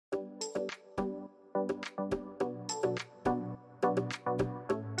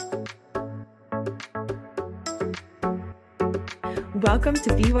Welcome to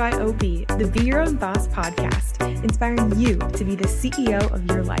BYOB, the Be Your Own Boss podcast, inspiring you to be the CEO of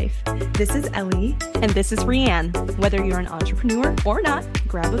your life. This is Ellie. And this is Rianne. Whether you're an entrepreneur or not,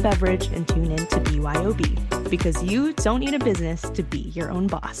 grab a beverage and tune in to BYOB, because you don't need a business to be your own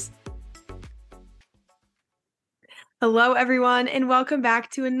boss. Hello, everyone, and welcome back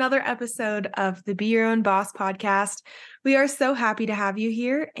to another episode of the Be Your Own Boss podcast. We are so happy to have you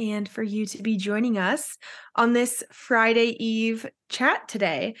here and for you to be joining us on this Friday Eve chat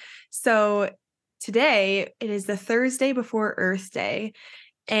today. So today, it is the Thursday before Earth Day,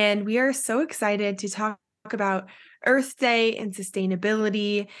 and we are so excited to talk about Earth Day and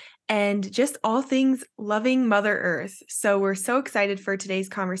sustainability and just all things loving Mother Earth. So we're so excited for today's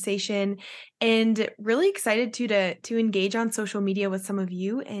conversation and really excited to engage on social media with some of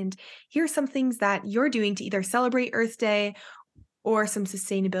you and hear some things that you're doing to either celebrate Earth Day or some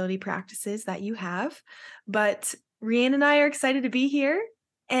sustainability practices that you have. But Rianne and I are excited to be here.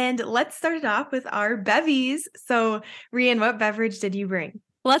 And let's start it off with our bevies. So Rianne, what beverage did you bring?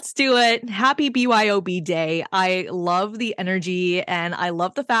 Let's do it. Happy BYOB Day. I love the energy and I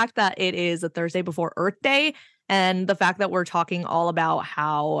love the fact that it is a Thursday before Earth Day and the fact that we're talking all about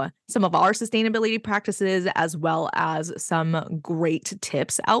how some of our sustainability practices as well as some great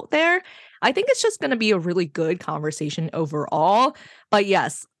tips out there. I think it's just going to be a really good conversation overall. But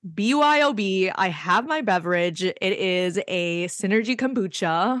yes, BYOB, I have my beverage. It is a Synergy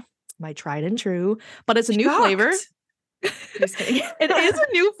kombucha, my tried and true, but it's a new flavor. Just kidding. It is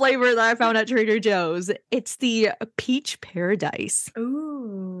a new flavor that I found at Trader Joe's. It's the Peach Paradise.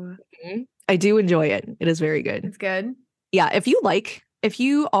 Ooh. I do enjoy it. It is very good. It's good. Yeah, if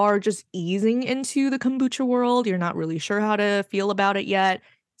you are just easing into the kombucha world, you're not really sure how to feel about it yet,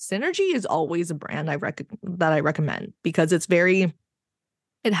 Synergy is always a brand that I recommend because it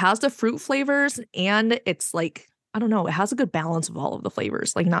has the fruit flavors and it's like, I don't know, it has a good balance of all of the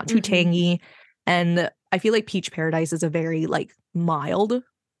flavors, like not too tangy. And I feel like Peach Paradise is a very like mild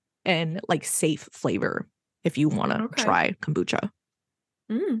and like safe flavor if you want to try kombucha.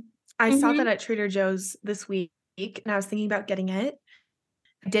 I saw that at Trader Joe's this week and I was thinking about getting it.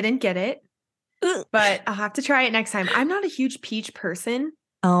 I didn't get it, but I'll have to try it next time. I'm not a huge peach person.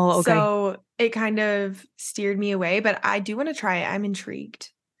 Oh, okay. So it kind of steered me away, but I do want to try it. I'm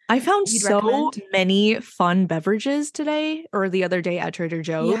intrigued. I found many fun beverages today or the other day at Trader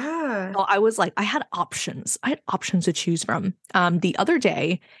Joe's. Yeah. So I was like, I had options to choose from. The other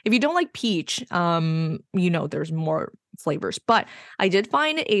day, if you don't like peach, there's more flavors, but I did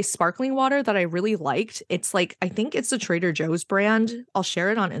find a sparkling water that I really liked. It's like, I think it's the Trader Joe's brand. I'll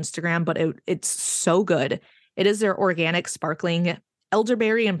share it on Instagram, but it's so good. It is their organic sparkling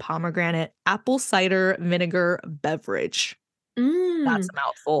elderberry and pomegranate apple cider vinegar beverage. That's a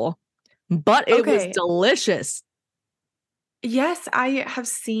mouthful, but it was delicious. Yes, I have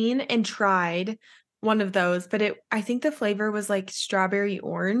seen and tried one of those, but I think the flavor was like strawberry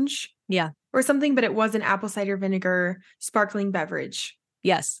orange. Yeah. Or something, but it was an apple cider vinegar sparkling beverage.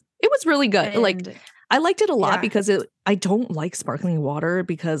 Yes. It was really good. I liked it a lot because I don't like sparkling water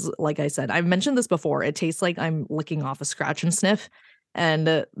because, like I said, I've mentioned this before, it tastes like I'm licking off a scratch and sniff.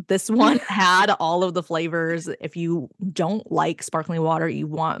 And this one had all of the flavors. If you don't like sparkling water, you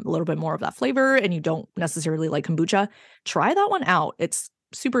want a little bit more of that flavor, and you don't necessarily like kombucha, try that one out. It's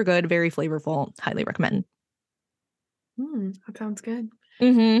super good, very flavorful. Highly recommend. That sounds good.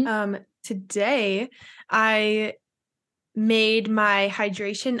 Mm-hmm. Today, I made my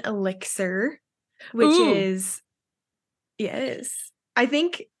hydration elixir, which is, yes, I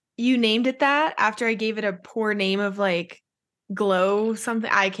think you named it that after I gave it a poor name of like glow something.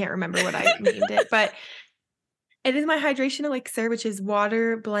 I can't remember what I named it, but it is my hydration elixir, which is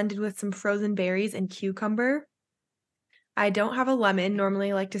water blended with some frozen berries and cucumber. I don't have a lemon.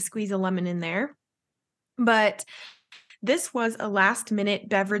 Normally I like to squeeze a lemon in there, but this was a last minute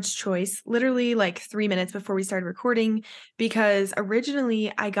beverage choice, literally like 3 minutes before we started recording, because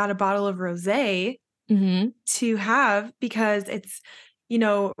originally I got a bottle of rosé to have because it's,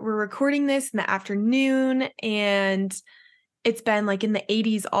 we're recording this in the afternoon and it's been like in the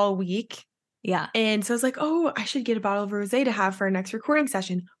 80s all week. Yeah. And so I was like, oh, I should get a bottle of rosé to have for our next recording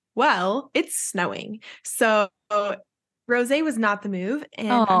session. Well, it's snowing. So rosé was not the move.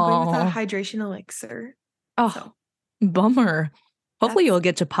 And I'm going with a hydration elixir. Oh, bummer. Hopefully you'll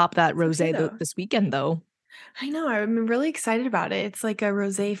get to pop that rosé this weekend, though. I know. I'm really excited about it. It's like a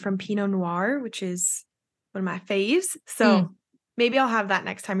rosé from Pinot Noir, which is one of my faves. So maybe I'll have that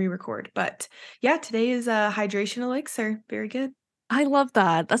next time we record. But yeah, today is a hydration elixir. Very good. I love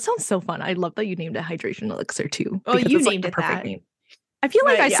that. That sounds so fun. I love that you named it hydration elixir too. Oh, you it's named like it that. Name. I feel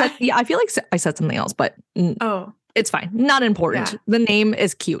like I feel like I said something else, but oh, It's fine. Not important. Yeah. The name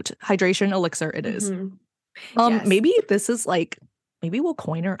is cute. Hydration elixir it is. Yes. Maybe this is like, maybe we'll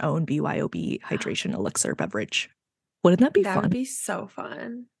coin our own BYOB hydration elixir beverage. Wouldn't that be That would fun? be so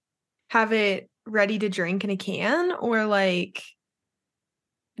fun. Have it ready to drink in a can or like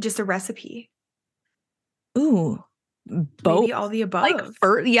just a recipe. Ooh, both. Maybe all the Like,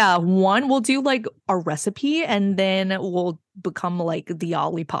 above. one, we'll do like a recipe and then we'll become like the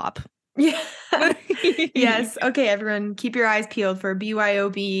Olipop. Yeah. Yes. Okay, everyone, keep your eyes peeled for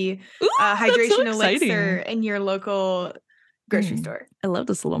BYOB Ooh, that's so hydration elixir exciting. in your local grocery store. I love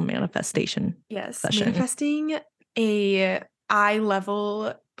this little manifestation Yes. session. Manifesting a eye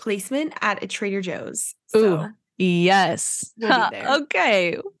level placement at a Trader Joe's. So Ooh, yes. we'll be there.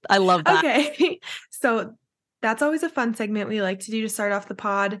 Okay. I love that. Okay. So that's always a fun segment we like to do to start off the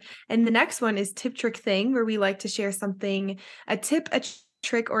pod. And the next one is tip, trick, thing, where we like to share something, a tip, a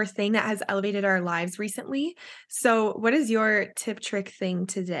trick, or thing that has elevated our lives recently. So what is your tip, trick, thing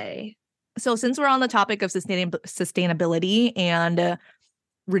today? So since we're on the topic of sustainability and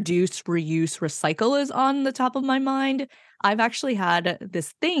reduce, reuse, recycle is on the top of my mind, I've actually had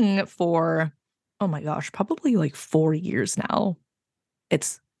this thing for, oh my gosh, probably like 4 years now.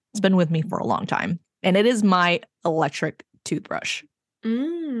 It's been with me for a long time. And it is my electric toothbrush.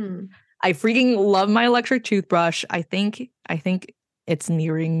 I freaking love my electric toothbrush. I think it's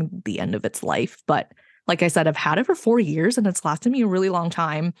nearing the end of its life, but like I said, I've had it for 4 years and it's lasted me a really long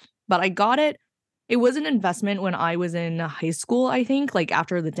time. But I got it. It was an investment when I was in high school, I think. Like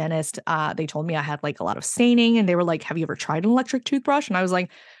after the dentist, they told me I had like a lot of staining and they were like, have you ever tried an electric toothbrush? And I was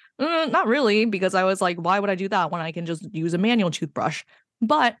like, not really, because I was like, why would I do that when I can just use a manual toothbrush?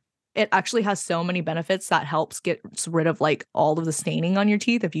 But it actually has so many benefits that helps get rid of like all of the staining on your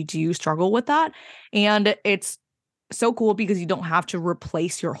teeth if you do struggle with that. And it's so cool because you don't have to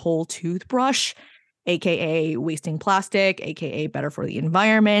replace your whole toothbrush, aka wasting plastic, aka better for the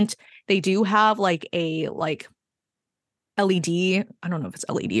environment. They do have like a LED, I don't know if it's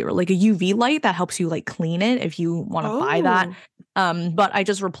LED or like a UV light that helps you like clean it if you want to buy that. But I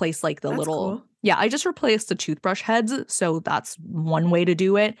just replaced like the little cool. Yeah, I just replaced the toothbrush heads. So that's one way to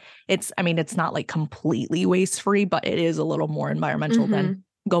do it. It's not like completely waste free, but it is a little more environmental than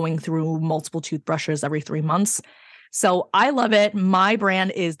going through multiple toothbrushes every 3 months. So I love it. My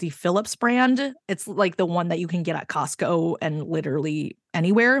brand is the Philips brand. It's like the one that you can get at Costco and literally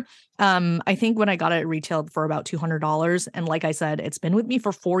anywhere. I think when I got it retailed for about $200. And like I said, it's been with me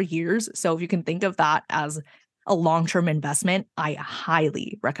for 4 years. So if you can think of that as a long-term investment, I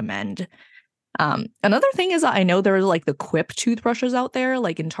highly recommend. Another thing is that I know there are like the Quip toothbrushes out there,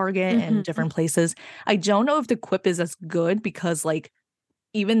 like in Target and different places. I don't know if the Quip is as good because like,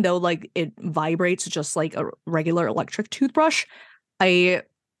 even though like it vibrates just like a regular electric toothbrush, I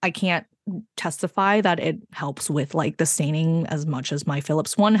can't testify that it helps with like the staining as much as my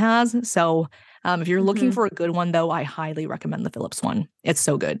Philips one has. So if you're looking for a good one though, I highly recommend the Philips one. It's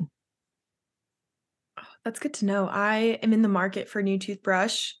so good. That's good to know. I am in the market for a new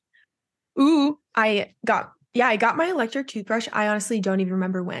toothbrush. Ooh. I got my electric toothbrush. I honestly don't even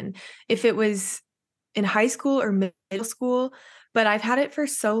remember when. If it was in high school or middle school, but I've had it for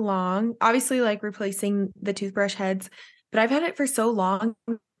so long. Obviously, like replacing the toothbrush heads, but I've had it for so long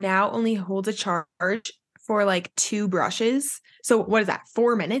now only holds a charge for like 2 brushes. So what is that?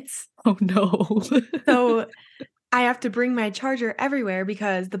 4 minutes? Oh no. So I have to bring my charger everywhere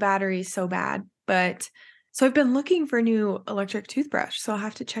because the battery is so bad. But so I've been looking for a new electric toothbrush. So I'll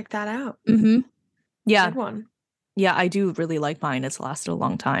have to check that out. Yeah. Good one. Yeah, I do really like mine. It's lasted a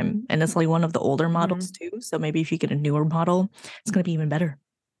long time. And it's like one of the older models too. So maybe if you get a newer model, it's going to be even better.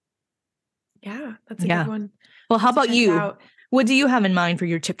 Yeah, that's a good one. Well, how about you? What do you have in mind for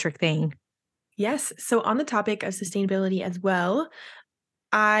your tip trick thing? Yes. So on the topic of sustainability as well,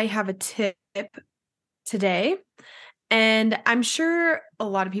 I have a tip today. And I'm sure a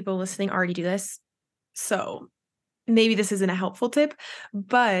lot of people listening already do this. So maybe this isn't a helpful tip,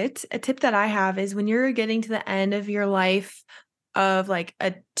 but a tip that I have is when you're getting to the end of your life of like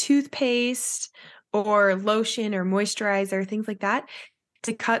a toothpaste or lotion or moisturizer, things like that,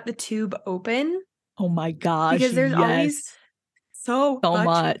 to cut the tube open. Oh my gosh. Because there's always so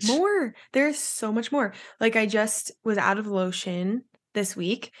much more. There's so much more. Like I just was out of lotion this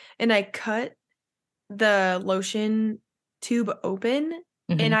week and I cut the lotion tube open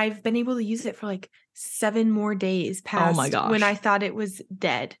and I've been able to use it for like 7 more days past when I thought it was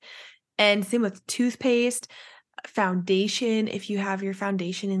dead. And same with toothpaste, foundation, if you have your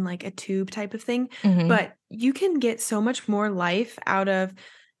foundation in like a tube type of thing. But you can get so much more life out of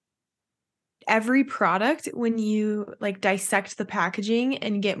every product when you like dissect the packaging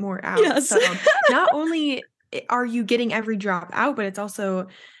and get more out. Yes. So not only are you getting every drop out, but it's also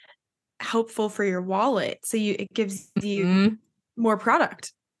helpful for your wallet. So it gives you Mhm. more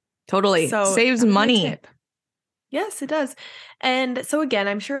product. Totally. So Saves that was my money. tip. Yes, it does. And so again,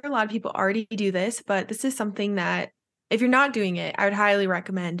 I'm sure a lot of people already do this, but this is something that if you're not doing it, I would highly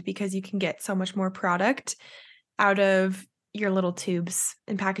recommend because you can get so much more product out of your little tubes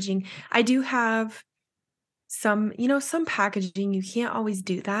and packaging. I do have some packaging, you can't always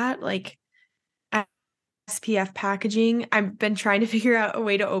do that. Like SPF packaging, I've been trying to figure out a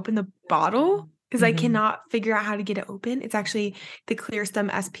way to open the bottle because I Mhm. cannot figure out how to get it open. It's actually the Clear Stem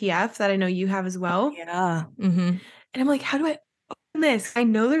SPF that I know you have as well. Yeah. Mhm. And I'm like, how do I open this? I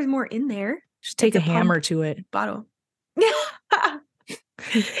know there's more in there. Just take It's a a pump hammer to it. bottle.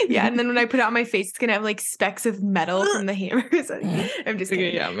 Yeah, and then when I put it on my face, it's gonna have like specks of metal from the hammers. I'm just Okay,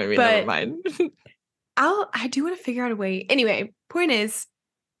 kidding. yeah, maybe never But mind. I do want to figure out a way. Anyway, point is,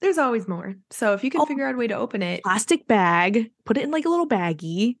 there's always more. So if you can Oh, figure out a way to open it, plastic bag, put it in like a little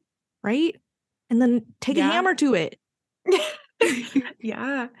baggie, right? And then take a yeah. hammer to it.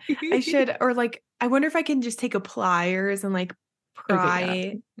 Yeah, I should. Or like, I wonder if I can just take a pliers and like Okay, yeah.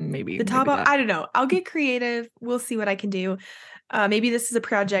 pry Maybe the top maybe off. that. I don't know. I'll get creative. We'll see what I can do. Maybe this is a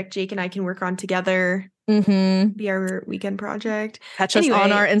project Jake and I can work on together. Mhm. Be our weekend project. Catch us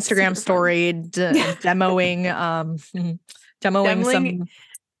on our Anyway, Instagram super fun. story demoing demoing Demoing some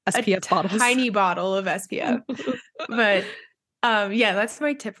a SPF bottles. tiny bottle of SPF. But yeah, that's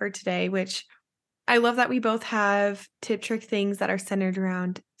my tip for today, which I love that we both have tip trick things that are centered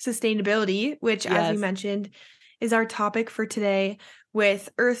around sustainability, which, as we Yes. mentioned, is our topic for today. With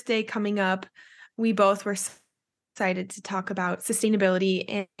Earth Day coming up, we both were excited to talk about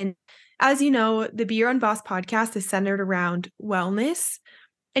sustainability. And as you know, the Be Your Own Boss podcast is centered around wellness,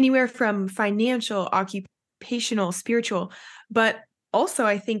 anywhere from financial, occupational, spiritual, but also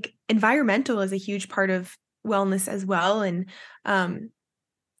I think environmental is a huge part of wellness as well. And um,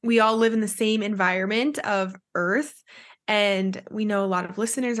 we all live in the same environment of Earth. And we know a lot of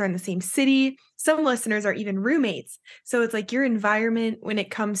listeners are in the same city. Some listeners are even roommates. So it's like your environment when it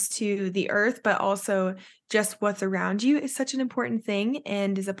comes to the earth, but also just what's around you is such an important thing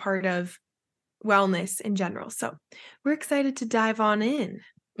and is a part of wellness in general. So we're excited to dive on in.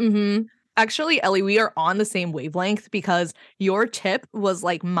 Mhm. Actually, Ellie, we are on the same wavelength because your tip was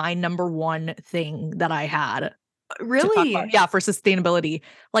like my number one thing that I had to talk about. Really? Yeah, for sustainability.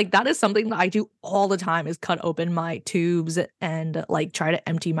 Like that is something that I do all the time is cut open my tubes and like try to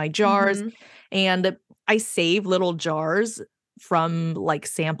empty my jars. Mm-hmm. And I save little jars from like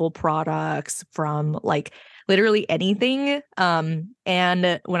sample products, from like literally anything.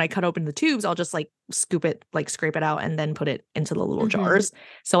 And when I cut open the tubes, I'll just like scoop it, like scrape it out and then put it into the little Mm-hmm. jars.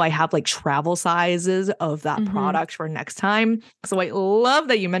 So I have like travel sizes of that Mm-hmm. product for next time. So I love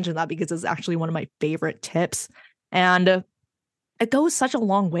that you mentioned that because it's actually one of my favorite tips. And it goes such a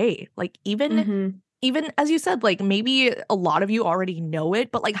long way. Like Mm-hmm. even as you said, like maybe a lot of you already know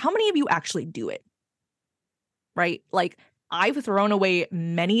it, but like how many of you actually do it? Right? Like I've thrown away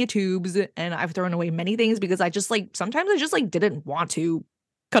many tubes and I've thrown away many things because I just like sometimes I just like didn't want to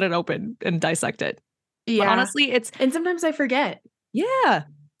cut it open and dissect it. But Yeah. honestly, it's And sometimes I forget. yeah.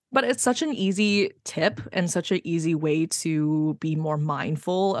 But it's such an easy tip and such an easy way to be more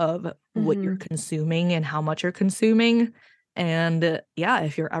mindful of what you're Mm-hmm. consuming and how much you're consuming. And yeah,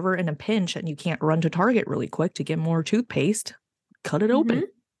 if you're ever in a pinch and you can't run to Target really quick to get more toothpaste, cut it Mm-hmm. open.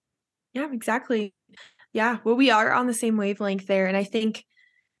 Yeah, exactly. Yeah, well, we are on the same wavelength there. And I think,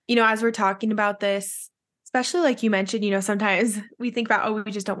 as we're talking about this, especially like you mentioned, sometimes we think about, oh,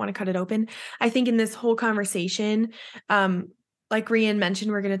 we just don't want to cut it open. I think in this whole conversation, um, like Rian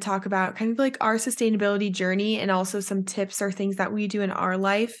mentioned, we're going to talk about kind of like our sustainability journey and also some tips or things that we do in our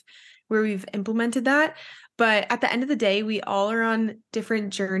life where we've implemented that. But at the end of the day, we all are on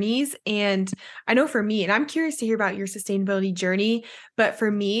different journeys. And I know for me, and I'm curious to hear about your sustainability journey, but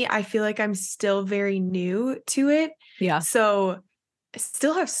for me, I feel like I'm still very new to it. Yeah. So I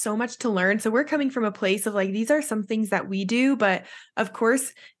still have so much to learn. So we're coming from a place of like, these are some things that we do, but of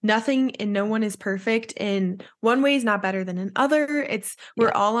course, nothing and no one is perfect. And one way is not better than another. We're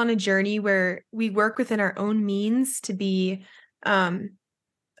Yeah. all on a journey where we work within our own means to be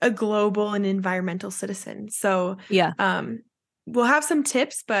a global and environmental citizen. So Yeah. we'll have some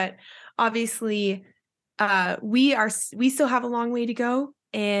tips, but obviously we still have a long way to go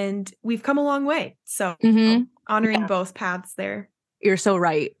and we've come a long way. So Mhm. honoring Yeah. both paths there. You're so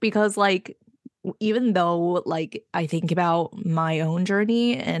right because like even though like I think about my own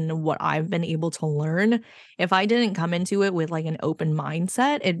journey and what I've been able to learn, if I didn't come into it with like an open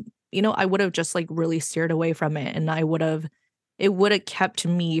mindset, I would have just like really steered away from it and I would have it would have kept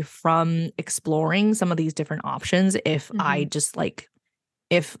me from exploring some of these different options if I just like,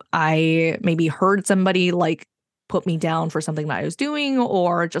 if I maybe heard somebody like put me down for something that I was doing,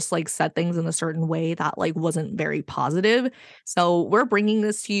 or just like said things in a certain way that like wasn't very positive. So we're bringing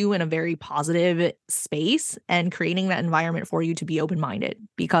this to you in a very positive space and creating that environment for you to be open-minded,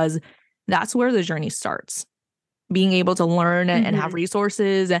 because that's where the journey starts. Being able to learn and have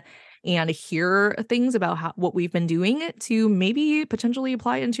resources and hear things about what we've been doing to maybe potentially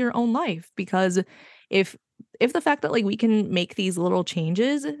apply into your own life. Because if the fact that like we can make these little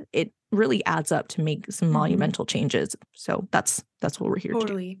changes, it really adds up to make some monumental changes. So that's what we're here to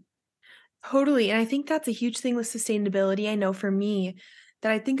do. Totally. And I think that's a huge thing with sustainability. I know for me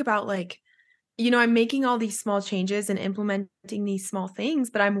that I think about like, I'm making all these small changes and implementing these small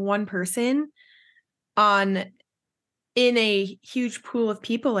things, but I'm one person on in a huge pool of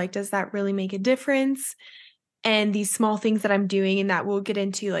people. Like, does that really make a difference? And these small things that I'm doing, and that we'll get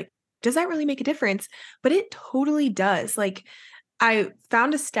into, like, does that really make a difference? But it totally does. Like, I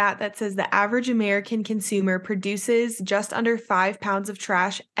found a stat that says the average American consumer produces just under 5 pounds of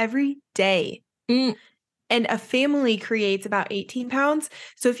trash every day. Mm. And a family creates about 18 pounds.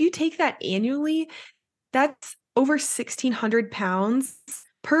 So if you take that annually, that's over 1,600 pounds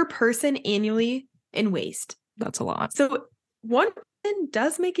per person annually in waste. That's a lot. So one person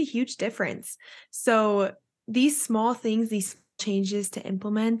does make a huge difference. So these small things, these changes to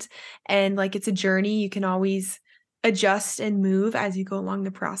implement, and like it's a journey, you can always adjust and move as you go along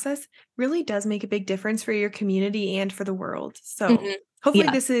the process, really does make a big difference for your community and for the world. So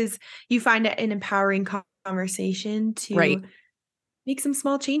hopefully you find it an empowering conversation to make some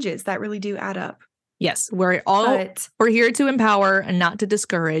small changes that really do add up. Yes, we're here to empower and not to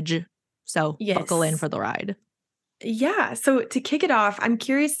discourage. So buckle in for the ride. Yeah. So to kick it off, I'm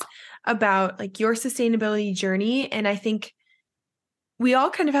curious about like your sustainability journey. And I think we all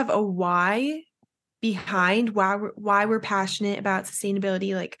kind of have a why behind why we're passionate about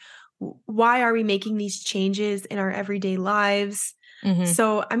sustainability. Like, why are we making these changes in our everyday lives?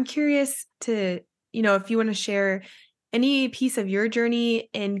 So I'm curious to, if you want to share any piece of your journey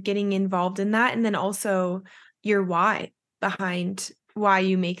in getting involved in that, and then also your why behind why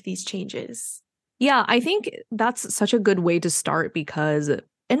you make these changes. Yeah, I think that's such a good way to start, because,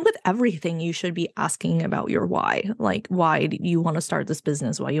 and with everything, you should be asking about your why. Like, why do you want to start this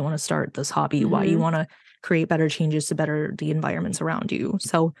business? Why you want to start this hobby? Why you want to create better changes to better the environments around you?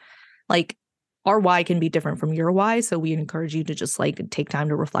 So, like, our why can be different from your why. So we encourage you to just like take time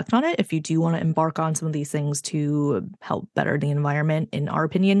to reflect on it if you do want to embark on some of these things to help better the environment, in our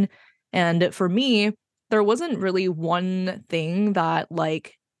opinion. And for me, there wasn't really one thing that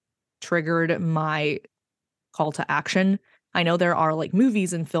like triggered my call to action. I know there are like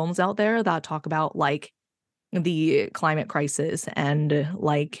movies and films out there that talk about like the climate crisis, and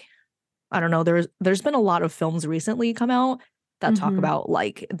like, I don't know, there's been a lot of films recently come out that talk about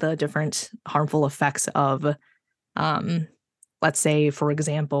like the different harmful effects of let's say, for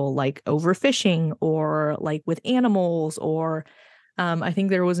example, like overfishing, or like with animals, or I think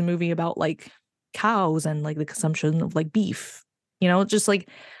there was a movie about like cows and like the consumption of like beef, just like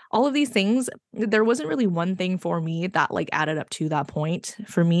all of these things. There wasn't really one thing for me that like added up to that point.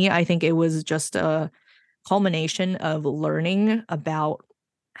 For me, I think it was just a culmination of learning about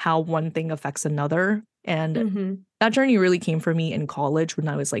how one thing affects another. And that journey really came for me in college when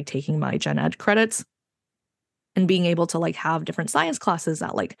I was like taking my gen ed credits, and being able to like have different science classes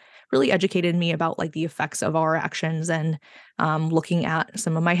that like really educated me about like the effects of our actions. And looking at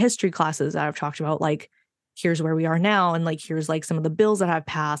some of my history classes that I've talked about, like, here's where we are now, and like here's like some of the bills that I've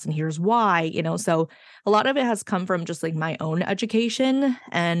passed, and here's why, so a lot of it has come from just like my own education,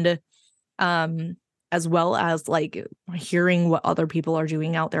 and as well as like hearing what other people are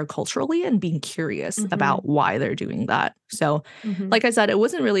doing out there culturally and being curious about why they're doing that. So like I said, it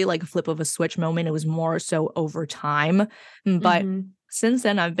wasn't really like a flip of a switch moment. It was more so over time. But since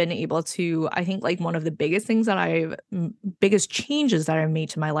then, I've been able to, I think like one of the biggest things that biggest changes that I've made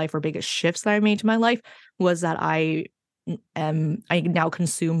to my life, or biggest shifts that I made to my life, was that I now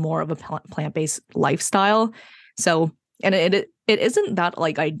consume more of a plant-based lifestyle. So, and it isn't that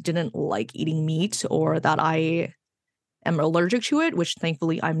like I didn't like eating meat, or that I am allergic to it, which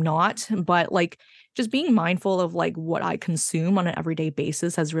thankfully I'm not, but like just being mindful of like what I consume on an everyday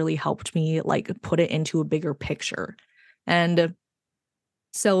basis has really helped me like put it into a bigger picture. And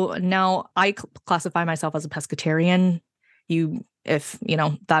so now I classify myself as a pescatarian. If you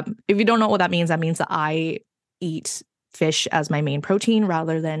don't know what that means that I eat fish as my main protein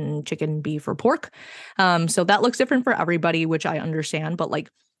rather than chicken, beef, or pork. So that looks different for everybody, which I understand, but like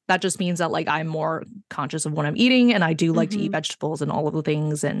that just means that like I'm more conscious of what I'm eating, and I do like to eat Mm-hmm. vegetables and all of the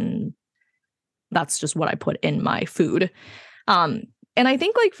things, and that's just what I put in my food. Um, and I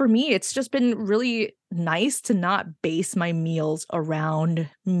think like for me, it's just been really nice to not base my meals around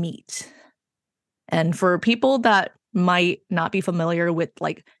meat. And for people that might not be familiar with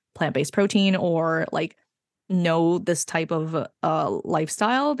like plant-based protein or like know this type of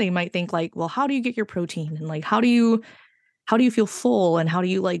lifestyle, they might think like, well, how do you get your protein? And like how do you feel full, and how do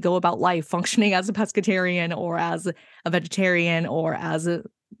you like go about life functioning as a pescatarian or as a vegetarian or as a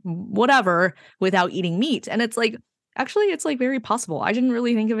whatever without eating meat? And it's like actually it's like very possible. I didn't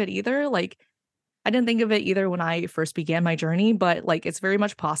really think of it either. Like I didn't think of it either when I first began my journey, but like it's very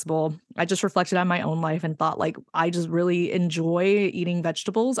much possible. I just reflected on my own life and thought like I just really enjoy eating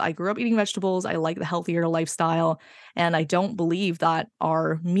vegetables. I grew up eating vegetables. I like the healthier lifestyle, and I don't believe that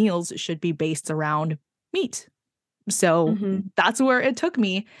our meals should be based around meat. So Mm-hmm. that's where it took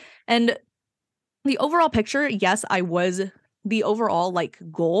me. And the overall picture, yes, the overall like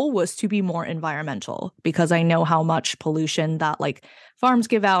goal was to be more environmental, because I know how much pollution that like farms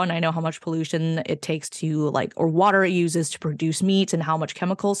give out, and I know how much pollution it takes to like, or water it uses to produce meat, and how much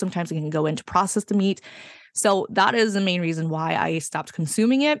chemicals sometimes it can go in to process the meat. So that is the main reason why I stopped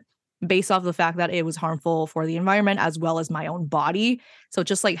consuming it, based off the fact that it was harmful for the environment as well as my own body. So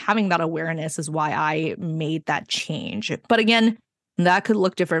just like having that awareness is why I made that change. But again, that could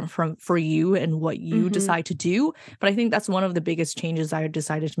look different from for you and what you Mm-hmm. decide to do. But I think that's one of the biggest changes I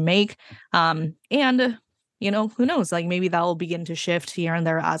decided to make. And you know, who knows? Like maybe that will begin to shift here and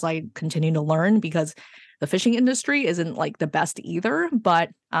there as I continue to learn, because the fishing industry isn't like the best either.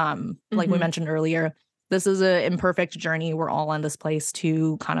 But like we Mm-hmm. mentioned earlier, this is an imperfect journey. We're all on this place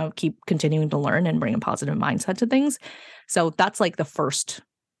to kind of keep continuing to learn and bring a positive mindset to things. So that's like the first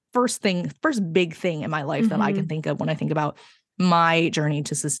big thing in my life that I Mm-hmm. can think of when I think about my journey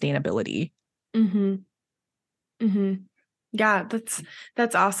to sustainability. Mm-hmm. Mm-hmm. Yeah,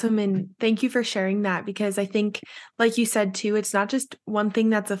 that's awesome. And thank you for sharing that, because I think, like you said too, it's not just one thing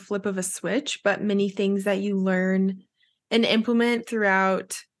that's a flip of a switch, but many things that you learn and implement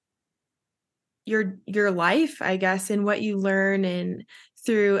throughout your life, I guess, and what you learn and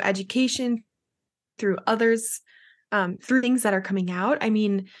through education, through others, through things that are coming out. I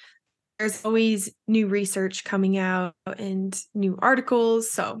mean, there's always new research coming out and new articles.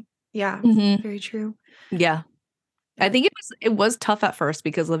 So yeah, Hmm. very true. Yeah. I Yeah. think it was tough at first,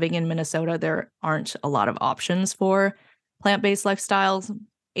 because living in Minnesota, there aren't a lot of options for plant-based lifestyles.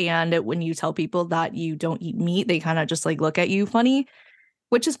 And when you tell people that you don't eat meat, they kind of just like look at you funny,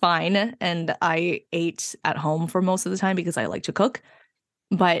 which is fine. And I ate at home for most of the time because I like to cook.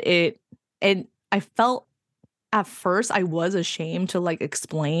 But I felt at first I was ashamed to like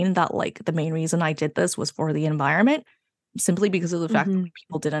explain that like the main reason I did this was for the environment, simply because of the fact that Mm-hmm. like,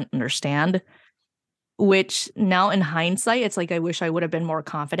 people didn't understand. Which now in hindsight, it's like I wish I would have been more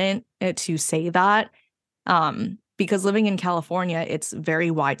confident to say that. Because living in California, it's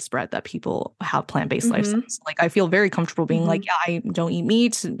very widespread that people have plant-based Mm-hmm. lifestyles. Like I feel very comfortable being Mm-hmm. like, yeah, I don't eat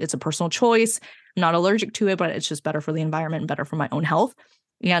meat. It's a personal choice. I'm not allergic to it, but it's just better for the environment and better for my own health.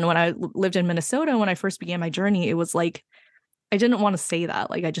 And when I lived in Minnesota, when I first began my journey, it was like I didn't want to say that.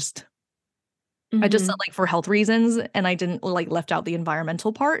 Like I just said Mm-hmm. like for health reasons, and I didn't like left out the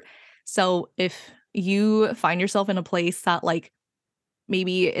environmental part. So if you find yourself in a place that like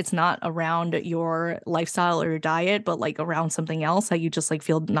maybe it's not around your lifestyle or your diet, but like around something else that you just like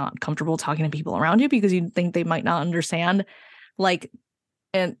feel not comfortable talking to people around you because you think they might not understand, like,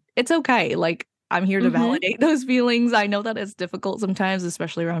 and it's okay. Like I'm here to Mm-hmm. validate those feelings. I know that it's difficult sometimes,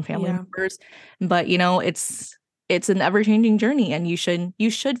 especially around family Yeah. members, but you know, it's an ever-changing journey, and you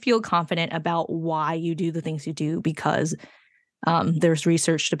should feel confident about why you do the things you do, because there's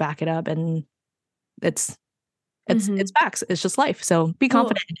research to back it up, and it's it's Mm-hmm. facts. It's just life. So be Well,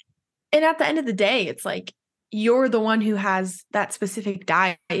 confident. and at the end of the day, it's like you're the one who has that specific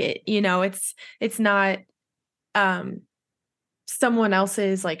diet. It's not um someone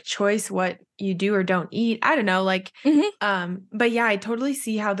else's like choice what you do or don't eat. I don't know, like Hmm. but yeah, I totally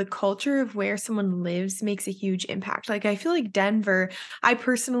see how the culture of where someone lives makes a huge impact. Like I feel like Denver, I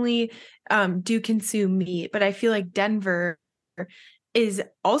personally do consume meat, but I feel like Denver is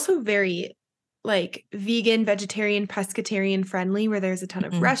also very like vegan, vegetarian, pescatarian friendly, where there's a ton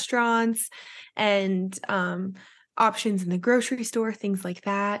of Hmm. restaurants and options in the grocery store, things like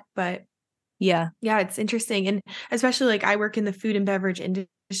that. But Yeah. yeah, it's interesting. And especially like I work in the food and beverage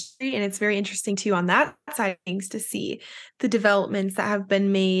industry, and it's very interesting too on that side of things to see the developments that have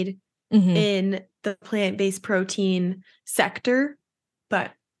been made Hmm. in the plant-based protein sector.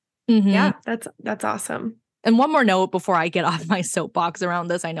 But Hmm. yeah, that's awesome. And one more note before I get off my soapbox around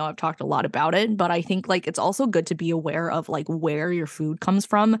this. I know I've talked a lot about it, but I think like it's also good to be aware of like where your food comes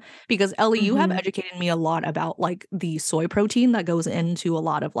from. Because Ellie, you have Mm-hmm. educated me a lot about like the soy protein that goes into a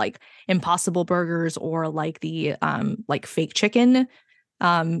lot of like Impossible burgers or like fake chicken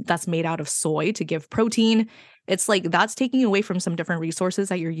that's made out of soy to give protein. It's like that's taking away from some different resources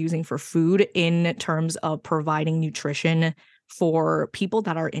that you're using for food in terms of providing nutrition for people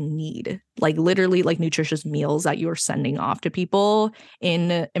that are in need, like literally like nutritious meals that you're sending off to people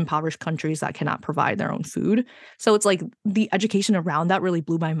in impoverished countries that cannot provide their own food. So it's like the education around that really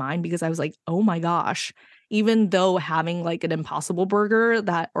blew my mind because I was like, oh my gosh, even though having like an Impossible burger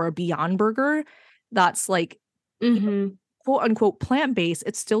that or a Beyond burger that's like Mm-hmm. quote unquote plant-based,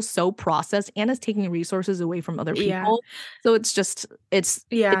 it's still so processed and is taking resources away from other Yeah. people. So it's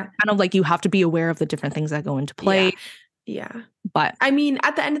Yeah. kind of like you have to be aware of the different things that go into Yeah. play. Yeah. But I mean,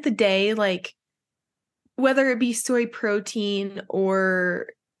 at the end of the day, like whether it be soy protein or,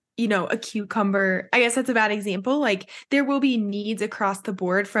 a cucumber, I guess that's a bad example. Like there will be needs across the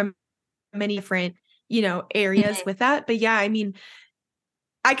board from many different, areas with that. But yeah, I mean,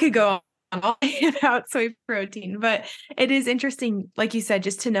 I could go on all day about soy protein, but it is interesting, like you said,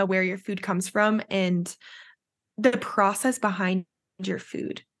 just to know where your food comes from and the process behind your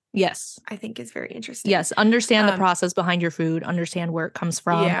food, yes. I think is very interesting. Yes, understand the Um, process behind your food, understand where it comes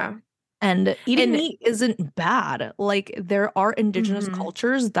from. yeah. And eating And meat isn't bad. Like there are indigenous mhm,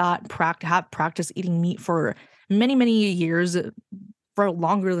 cultures that have practiced eating meat for many, many years, for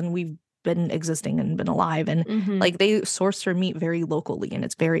longer than we've been existing and been alive. And mhm, like they source their meat very locally and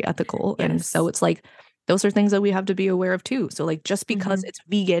it's very ethical. And so yes. it's like those are things that we have to be aware of too. So like just because Mhm, it's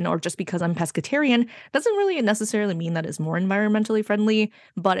vegan or just because I'm pescatarian doesn't really necessarily mean that it's more environmentally friendly,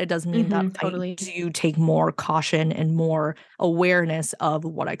 but it does mean that mhm, I totally. do take more caution and more awareness of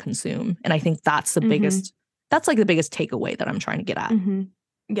what I consume. And I think Mhm, that's like the biggest takeaway that I'm trying to get at. mhm.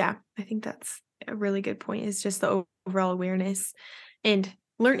 Yeah, I think that's a really good point is just the overall awareness and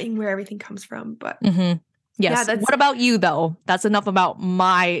learning where everything comes from. But Hmm. yeah, Yes. that's What about you though? That's enough about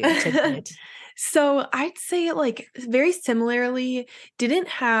my tidbit. so I'd say like very similarly, didn't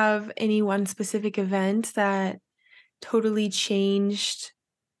have any one specific event that totally changed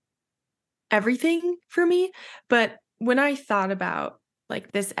everything for me. But when I thought about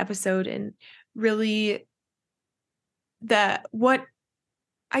like this episode and really what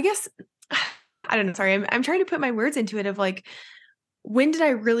I guess I don't know, sorry, I'm trying to put my words into it of like when did I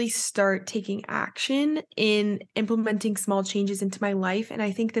really start taking action in implementing small changes into my life? And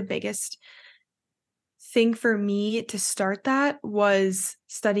I think the biggest thing for me to start that was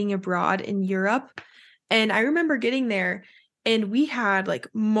studying abroad in Europe. And I remember getting there and we had like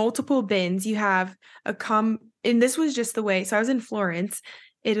multiple bins. You have and this was just the way. So I was in Florence,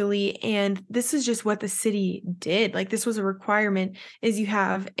 Italy, and this is just what the city did. Like this was a requirement is you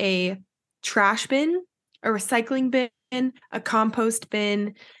have a trash bin, a recycling bin, a compost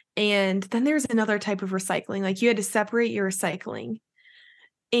bin, and then there's another type of recycling. Like you had to separate your recycling.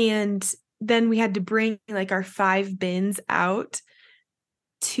 And then we had to bring like our 5 bins out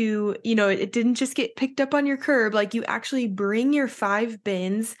to, it didn't just get picked up on your curb. Like you actually bring your 5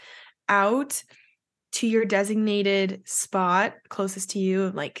 bins out to your designated spot closest to you,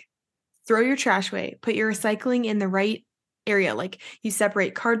 and like throw your trash away, put your recycling in the right area. Like you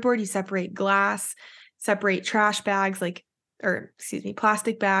separate cardboard, you separate glass, separate trash bags, like, or excuse me,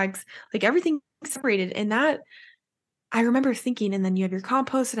 plastic bags, like everything separated. And that I remember thinking, and then you have your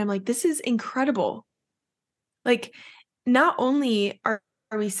compost, and I'm like, this is incredible. Like, not only are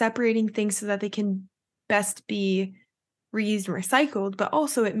we separating things so that they can best be reused and recycled, but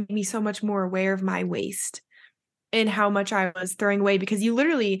also it made me so much more aware of my waste and how much I was throwing away because you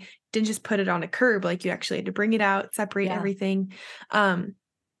literally didn't just put it on a curb, like you actually had to bring it out, separate Yeah. everything.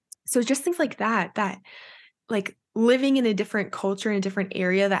 So just things like that like living in a different culture in a different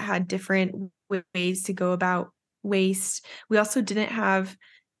area that had different ways to go about waste. We also didn't have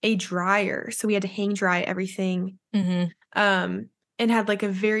a dryer, so we had to hang dry everything, Hmm. um, and had like a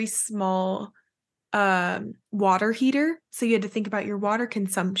very small water heater. So you had to think about your water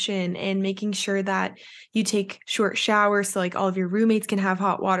consumption and making sure that you take short showers so like all of your roommates can have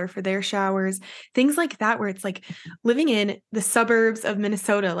hot water for their showers. Things like that where it's like living in the suburbs of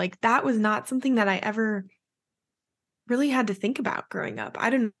Minnesota, like that was not something that I ever really had to think about growing up. I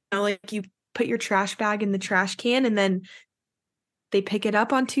don't know, like you put your trash bag in the trash can and then they pick it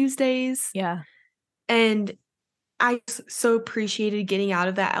up on Tuesdays. Yeah. And I so appreciated getting out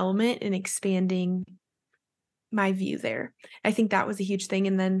of that element and expanding my view there. I think that was a huge thing.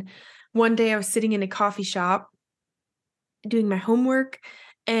 And then one day I was sitting in a coffee shop doing my homework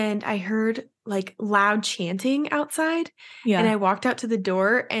and I heard like loud chanting outside. And Yeah. I walked out to the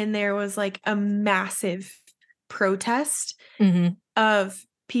door and there was like a massive protest Mm-hmm. of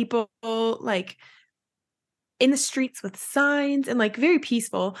people like in the streets with signs and like very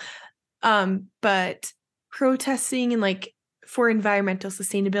peaceful, but protesting and like for environmental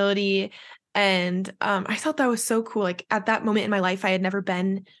sustainability. And I thought that was so cool. Like at that moment in my life, I had never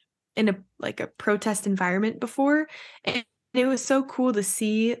been in a protest environment before. And it was so cool to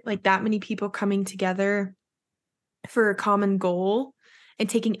see like that many people coming together for a common goal and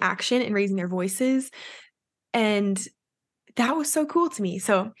taking action and raising their voices. And that was so cool to me.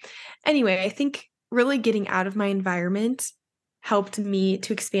 So anyway, I think really getting out of my environment helped me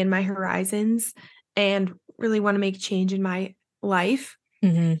to expand my horizons and really want to make change in my life.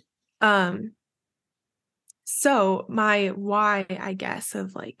 Mm-hmm. Um, so my why, I guess,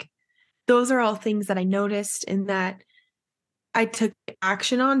 of like those are all things that I noticed and that I took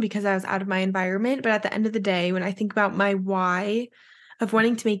action on because I was out of my environment. But at the end of the day, when I think about my why of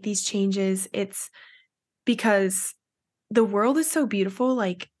wanting to make these changes, it's because the world is so beautiful,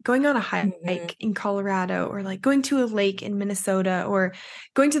 like going on a Mm-hmm. hike in Colorado or like going to a lake in Minnesota or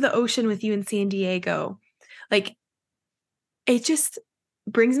going to the ocean with you in San Diego. Like it just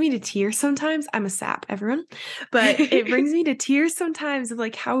brings me to tears sometimes. I'm a sap, everyone, but it brings me to tears sometimes of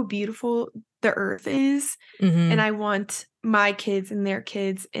like how beautiful the earth is. And Mm-hmm. I want my kids and their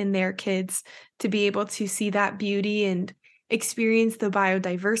kids and their kids to be able to see that beauty and experience the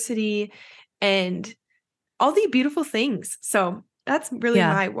biodiversity and all the beautiful things. So that's really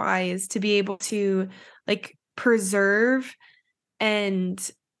Yeah. my why, is to be able to like preserve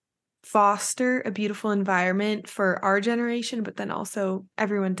and foster a beautiful environment for our generation, but then also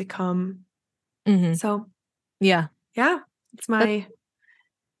everyone to come. Mm-hmm. So Yeah. yeah, it's That my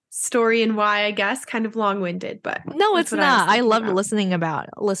story and why, I guess, kind of long-winded, but No, that's it's what I was not. I thinking loved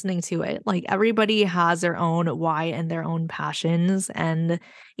about. listening to it. Like everybody has their own why and their own passions. And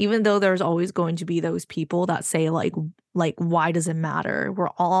even though there's always going to be those people that say like why does it matter? We're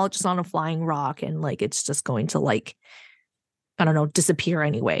all just on a flying rock and like it's just going to like I don't know, disappear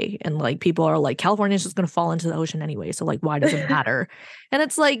anyway. And like people are like, California's just gonna fall into the ocean anyway. So like why does it matter? And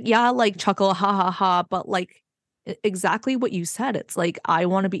it's like, yeah, like chuckle, ha ha ha, but like exactly what you said. It's like I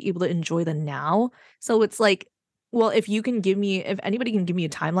want to be able to enjoy the now. So it's like, well, if anybody can give me a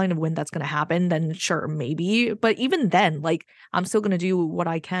timeline of when that's gonna happen, then sure, maybe. But even then, like I'm still gonna do what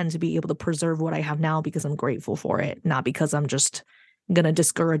I can to be able to preserve what I have now because I'm grateful for it, not because I'm just gonna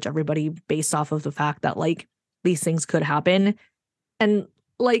discourage everybody based off of the fact that like these things could happen and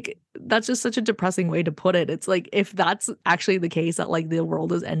like that's just such a depressing way to put it. It's like if that's actually the case that like the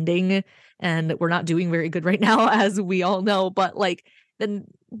world is ending and we're not doing very good right now as we all know, but like then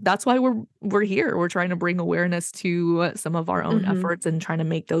that's why we're here. We're trying to bring awareness to some of our own Mhm. efforts and trying to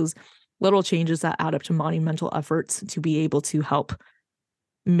make those little changes that add up to monumental efforts to be able to help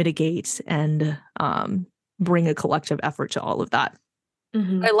mitigate and bring a collective effort to all of that. I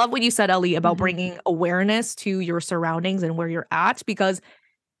Mhm. love what you said, Ellie, about Mhm. bringing awareness to your surroundings and where you're at because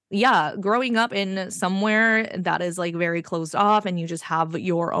yeah, growing up in somewhere that is like very closed off and you just have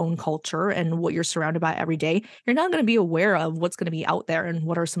your own culture and what you're surrounded by every day, you're not going to be aware of what's going to be out there and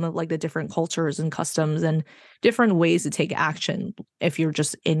what are some of like the different cultures and customs and different ways to take action if you're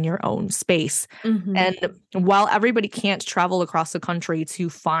just in your own space. Mhm. And while everybody can't travel across the country to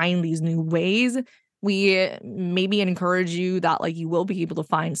find these new ways, we maybe encourage you that like you will be able to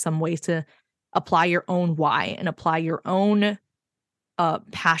find some ways to apply your own why and apply your own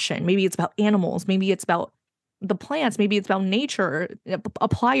passion. Maybe it's about animals, maybe it's about the plants, maybe it's about nature.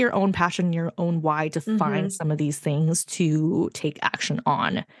 Apply your own passion, your own why to find Mhm. some of these things to take action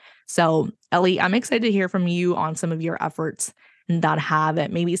on. So, Ellie, I'm excited to hear from you on some of your efforts that have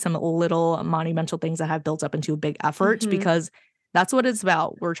maybe some little monumental things that have built up into a big effort Mhm. because that's what it's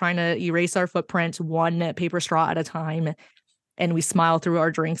about. We're trying to erase our footprint one paper straw at a time and we smile through our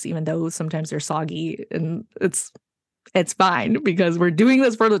drinks even though sometimes they're soggy and it's fine because we're doing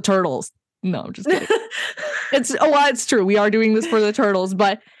this for the turtles. No, I'm just kidding. It's true. We are doing this for the turtles,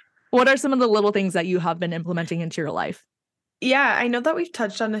 but what are some of the little things that you have been implementing into your life? Yeah, I know that we've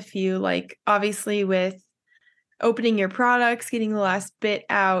touched on a few, like obviously with opening your products, getting the last bit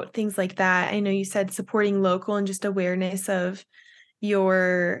out, things like that. I know you said supporting local and just awareness of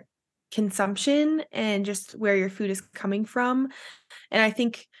your consumption and just where your food is coming from. And I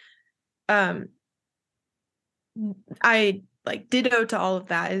think um I like ditto to all of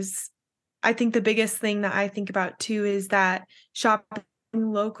that. Is I think the biggest thing that I think about too is that shopping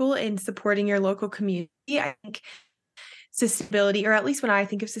local and supporting your local community. I think sustainability, or at least when I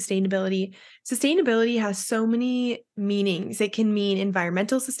think of sustainability, sustainability has so many meanings. It can mean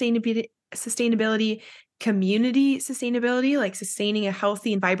environmental sustainability, community sustainability, like sustaining a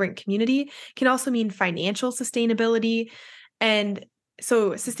healthy and vibrant community, can also mean financial sustainability. And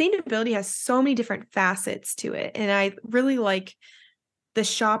so sustainability has so many different facets to it. And I really like the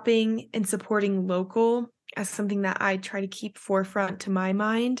shopping and supporting local as something that I try to keep forefront to my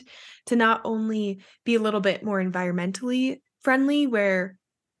mind, to not only be a little bit more environmentally friendly, where,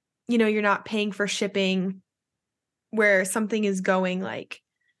 you're not paying for shipping where something is going like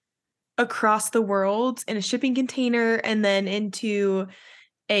across the world in a shipping container and then into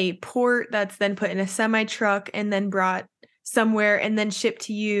a port that's then put in a semi truck and then brought somewhere and then shipped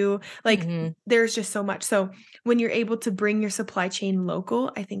to you. Like there's just so much. So when you're able to bring your supply chain local,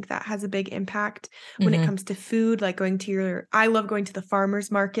 I think that has a big impact when it comes to food, like I love going to the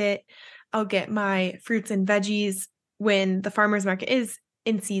farmer's market. I'll get my fruits and veggies when the farmer's market is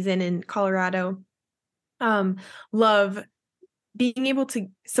in season in Colorado. Love being able to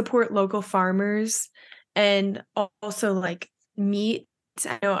support local farmers and also like meat.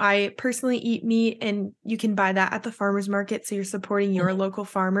 I know I personally eat meat and you can buy that at the farmer's market. So you're supporting your local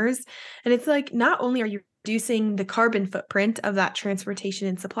farmers. And it's like, not only are you reducing the carbon footprint of that transportation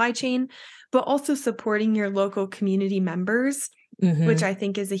and supply chain, but also supporting your local community members, which I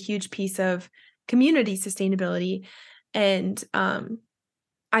think is a huge piece of community sustainability. And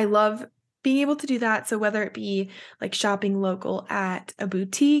I love being able to do that. So whether it be like shopping local at a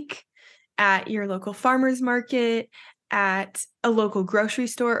boutique, at your local farmer's market, at a local grocery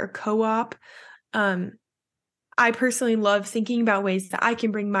store or co-op, I personally love thinking about ways that I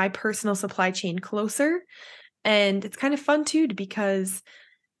can bring my personal supply chain closer. And it's kind of fun too, because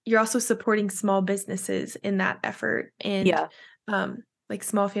you're also supporting small businesses in that effort, and like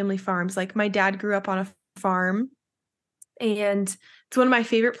small family farms. Like my dad grew up on a farm, and it's one of my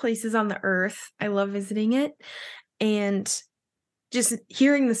favorite places on the earth. I love visiting it. And just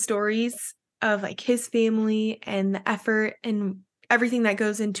hearing the stories of like his family and the effort and everything that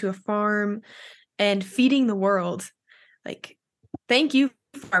goes into a farm and feeding the world. Like, thank you,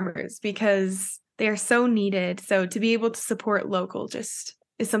 farmers, because they are so needed. So to be able to support local just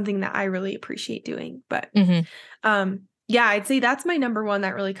is something that I really appreciate doing. But yeah, I'd say that's my number one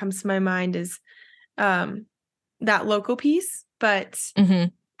that really comes to my mind is that local piece. But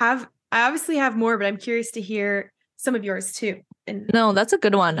I obviously have more, but I'm curious to hear some of yours too. No, that's a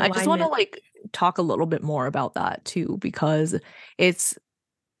good one. I just want to like talk a little bit more about that too, because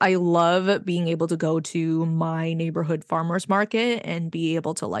I love being able to go to my neighborhood farmer's market and be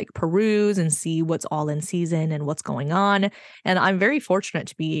able to like peruse and see what's all in season and what's going on. And I'm very fortunate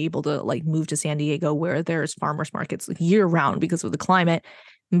to be able to like move to San Diego where there's farmer's markets year round because of the climate.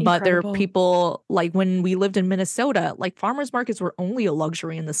 But there are people like when we lived in Minnesota, like farmers markets were only a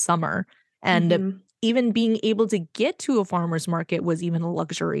luxury in the summer. And even being able to get to a farmer's market was even a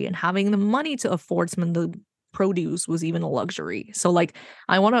luxury, and having the money to afford some of the produce was even a luxury. So like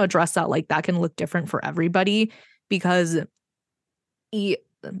I want to address that, like that can look different for everybody, because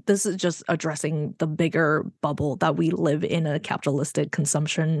this is just addressing the bigger bubble that we live in, a capitalistic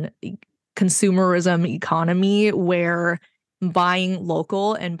consumerism economy where buying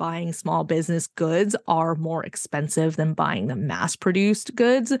local and buying small business goods are more expensive than buying the mass produced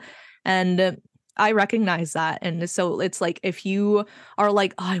goods. And I recognize that. And so it's like, if you are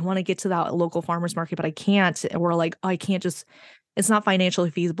like, oh, I want to get to that local farmer's market, but I can't, or like, oh, I can't just, it's not financially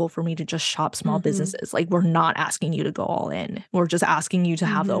feasible for me to just shop small businesses. Like, we're not asking you to go all in. We're just asking you to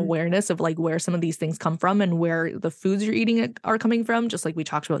have the awareness of like where some of these things come from and where the foods you're eating are coming from, just like we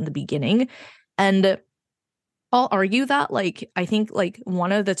talked about in the beginning. And I'll argue that, like, I think, like,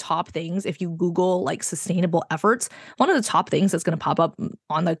 one of the top things, if you Google, like, sustainable efforts, one of the top things that's going to pop up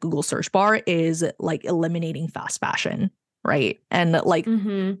on the Google search bar is, like, eliminating fast fashion, right? And, like,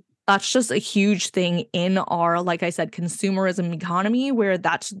 that's just a huge thing in our, like I said, consumerism economy, where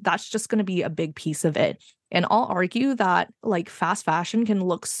that's just going to be a big piece of it. And I'll argue that, like, fast fashion can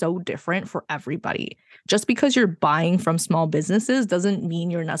look so different for everybody. Just because you're buying from small businesses doesn't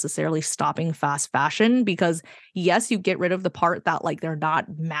mean you're necessarily stopping fast fashion, because yes, you get rid of the part that like they're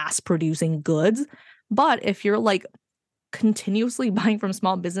not mass producing goods. But if you're like continuously buying from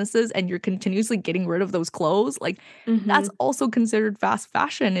small businesses and you're continuously getting rid of those clothes, like that's also considered fast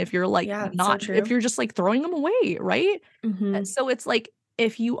fashion if you're like not, if you're just like throwing them away, right? So it's like,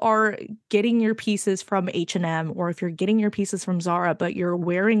 if you are getting your pieces from H&M, or if you're getting your pieces from Zara, but you're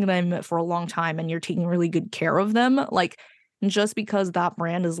wearing them for a long time and you're taking really good care of them, like, just because that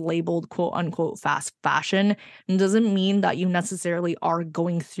brand is labeled quote unquote fast fashion doesn't mean that you necessarily are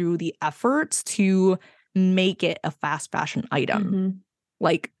going through the efforts to make it a fast fashion item.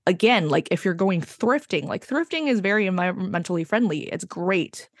 Like, again, like if you're going thrifting, like thrifting is very environmentally friendly. It's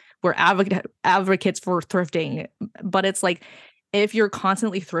great. we're advocates for thrifting, but it's like if you're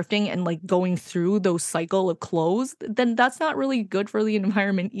constantly thrifting and like going through those cycle of clothes, then that's not really good for the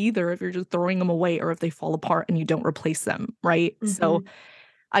environment either if you're just throwing them away or if they fall apart and you don't replace them, right? So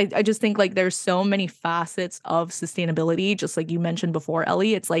I just think like there's so many facets of sustainability, just like you mentioned before,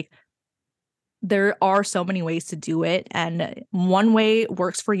 Ellie. It's like there are so many ways to do it, and one way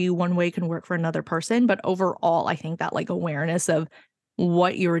works for you, one way can work for another person. But overall, I think that like awareness of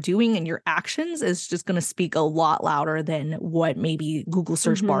what you're doing and your actions is just going to speak a lot louder than what maybe Google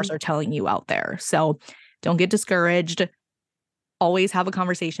search bars are telling you out there. So don't get discouraged. Always have a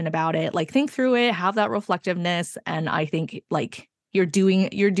conversation about it. Like think through it, have that reflectiveness. And I think like you're doing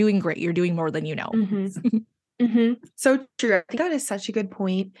great. You're doing more than you know. So true. I think that is such a good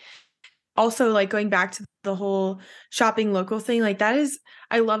point. Also, like going back to the whole shopping local thing, like that is,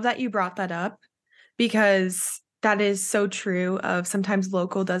 I love that you brought that up because that is so true of sometimes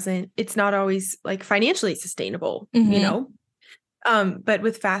local it's not always like financially sustainable, you know? But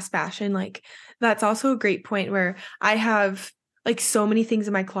with fast fashion, like that's also a great point where I have like so many things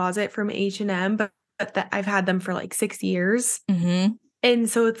in my closet from H&M, but that I've had them for like 6 years. And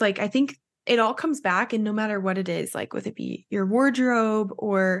so it's like, I think it all comes back, and no matter what it is, like whether it be your wardrobe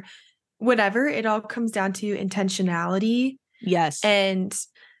or whatever, it all comes down to intentionality. Yes. And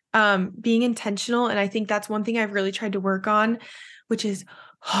being intentional. And I think that's one thing I've really tried to work on, which is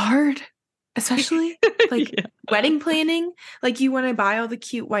hard, especially like wedding planning. Like you want to buy all the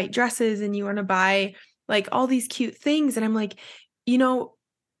cute white dresses and you want to buy like all these cute things. And I'm like, you know,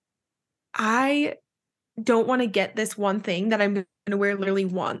 I don't want to get this one thing that I'm going to wear literally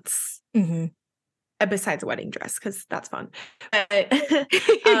once. Besides a wedding dress, because that's fun.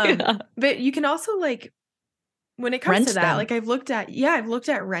 But you can also like, when it comes Rent to that, them. like I've looked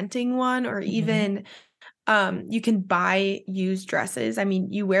at renting one, or even you can buy used dresses. I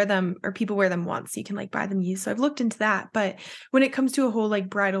mean, you wear them, or people wear them once, so you can like buy them used. So I've looked into that. But when it comes to a whole like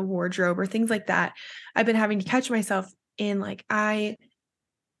bridal wardrobe or things like that, I've been having to catch myself in like, I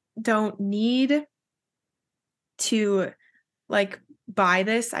don't need to like buy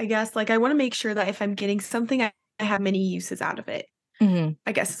this, I guess. Like I want to make sure that if I'm getting something, I have many uses out of it.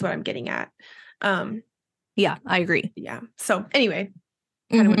 I guess is what I'm getting at. Yeah, I agree. Yeah. So anyway,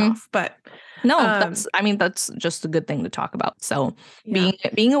 kind of went off, but no, that's just a good thing to talk about. So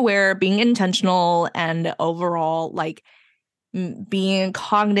being aware, being intentional, and overall like being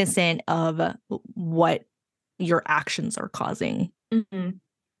cognizant of what your actions are causing.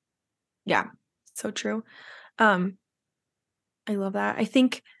 Yeah, so true. I love that. I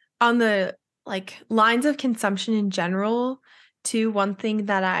think on the like lines of consumption in general, too, one thing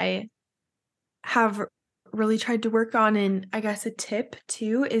that I have really tried to work on, and I guess a tip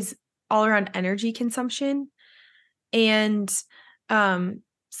too, is all around energy consumption. And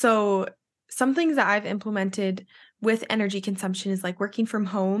so some things that I've implemented with energy consumption is like working from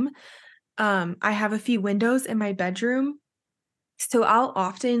home. I have a few windows in my bedroom, so I'll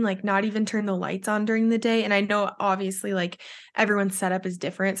often like not even turn the lights on during the day. And I know obviously like everyone's setup is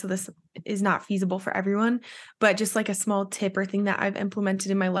different, so this is not feasible for everyone, but just like a small tip or thing that I've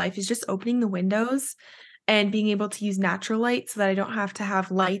implemented in my life is just opening the windows and being able to use natural light so that I don't have to have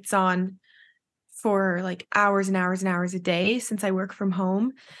lights on for like hours and hours and hours a day since I work from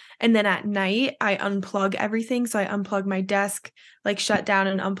home. And then at night, I unplug everything. So I unplug my desk, like shut down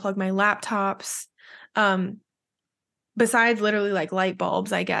and unplug my laptops. Besides literally like light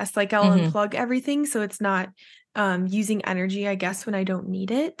bulbs, I guess, like I'll unplug everything. So it's not using energy, I guess, when I don't need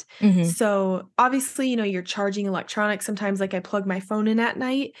it. So obviously, you know, you're charging electronics. Sometimes like I plug my phone in at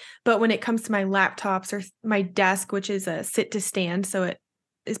night, but when it comes to my laptops or my desk, which is a sit to stand, so it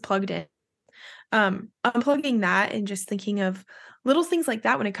is plugged in, unplugging that and just thinking of little things like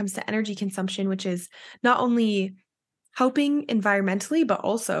that when it comes to energy consumption, which is not only helping environmentally, but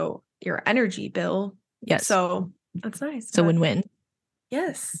also your energy bill. Yes. So that's nice. It's a win-win.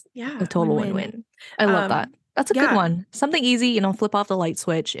 Yes. Yeah. A total win-win. I love that. That's a good one. Something easy, you know, flip off the light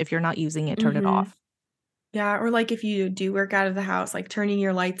switch. If you're not using it, turn it off. Yeah. Or like if you do work out of the house, like turning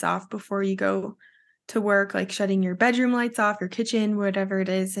your lights off before you go to work, like shutting your bedroom lights off, your kitchen, whatever it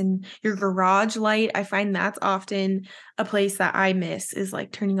is, and your garage light. I find that's often a place that I miss, is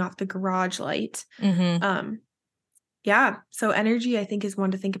like turning off the garage light. Yeah. So energy, I think, is one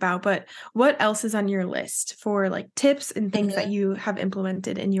to think about. But what else is on your list for like tips and things that you have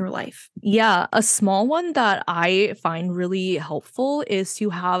implemented in your life? Yeah. A small one that I find really helpful is to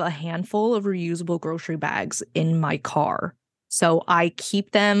have a handful of reusable grocery bags in my car. So I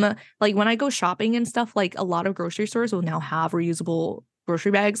keep them, like when I go shopping and stuff, like a lot of grocery stores will now have reusable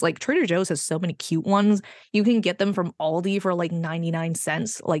grocery bags. Like Trader Joe's has so many cute ones. You can get them from Aldi for like 99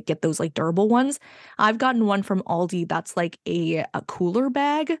 cents, like get those like durable ones. I've gotten one from Aldi that's like a cooler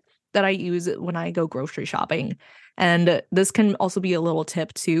bag that I use when I go grocery shopping. And this can also be a little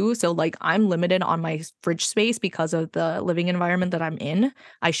tip too. So like I'm limited on my fridge space because of the living environment that I'm in.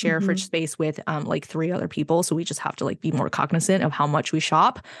 I share a fridge space with like 3 other people, so we just have to like be more cognizant of how much we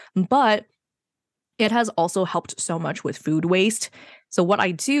shop. But it has also helped so much with food waste. So what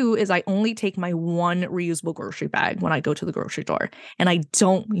I do is I only take my one reusable grocery bag when I go to the grocery store, and I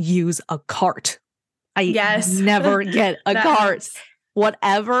don't use a cart. I Yes. never get a That cart. helps.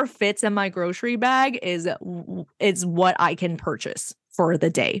 Whatever fits in my grocery bag is what I can purchase for the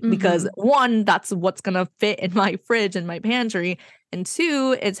day. Because one, that's what's going to fit in my fridge and my pantry. And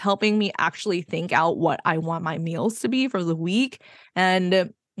two, it's helping me actually think out what I want my meals to be for the week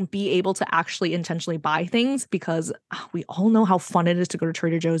and be able to actually intentionally buy things, because we all know how fun it is to go to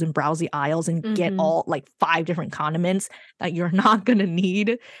Trader Joe's and browse the aisles and get all like 5 different condiments that you're not going to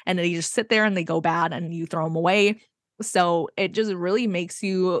need. And then you just sit there and they go bad and you throw them away. So it just really makes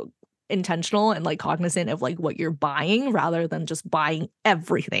you intentional and like cognizant of like what you're buying rather than just buying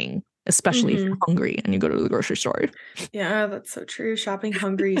everything, especially if you're hungry and you go to the grocery store. Yeah, that's so true. Shopping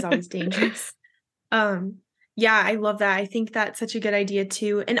hungry is always dangerous. Yeah, I love that. I think that's such a good idea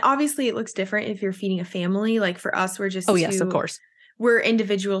too. And obviously it looks different if you're feeding a family. Like for us, we're just Oh, yes, of course. we're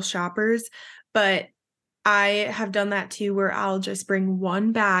individual shoppers, but I have done that too, where I'll just bring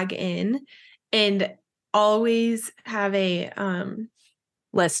one bag in and always have a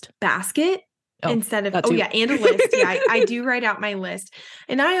list basket instead of and a list. Yeah, I do write out my list.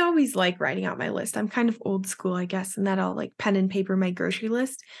 And I always like writing out my list. I'm kind of old school, I guess, and that I'll like pen and paper my grocery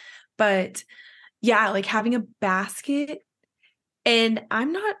list. But yeah, like having a basket, and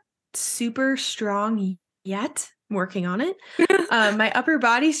I'm not super strong yet. I'm working on it. My upper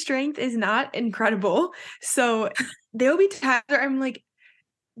body strength is not incredible. So there'll be times where I'm like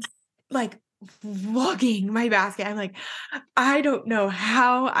lugging my basket. I'm like, I don't know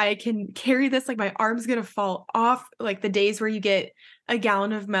how I can carry this. Like my arm's gonna fall off. Like the days where you get a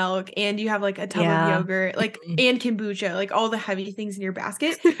gallon of milk and you have like a tub of yogurt, like and kombucha, like all the heavy things in your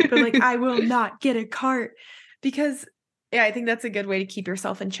basket. But like I will not get a cart because I think that's a good way to keep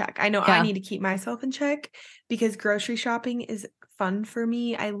yourself in check. I know I need to keep myself in check because grocery shopping is fun for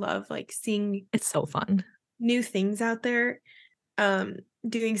me. I love like seeing it's so fun. New things out there.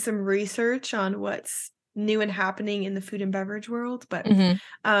 Doing some research on what's new and happening in the food and beverage world. But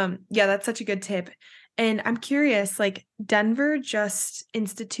yeah, that's such a good tip. And I'm curious, like Denver just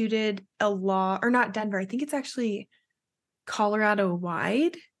instituted a law, or not Denver, I think it's actually Colorado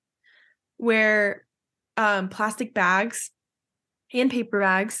wide, where plastic bags and paper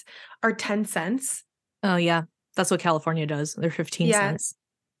bags are 10 cents. Oh, yeah. That's what California does. They're 15 cents.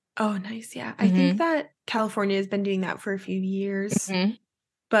 Oh, nice. Yeah. I think that California has been doing that for a few years.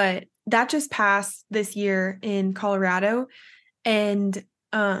 But that just passed this year in Colorado. And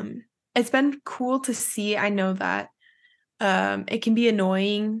it's been cool to see. I know that it can be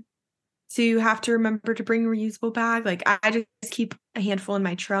annoying to have to remember to bring a reusable bag. Like I just keep a handful in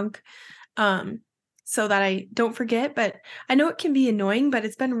my trunk so that I don't forget. But I know it can be annoying, but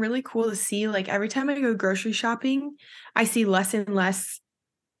it's been really cool to see. Like every time I go grocery shopping, I see less and less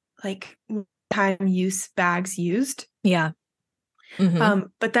like time use bags used. Yeah.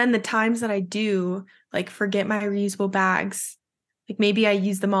 But then the times that I do like forget my reusable bags, like maybe I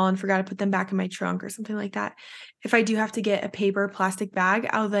use them all and forgot to put them back in my trunk or something like that. If I do have to get a paper plastic bag,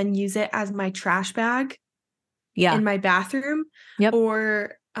 I'll then use it as my trash bag in my bathroom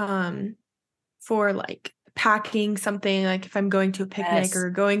or for like packing something, like if I'm going to a picnic or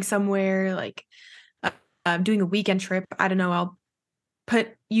going somewhere, like doing a weekend trip, I don't know, I'll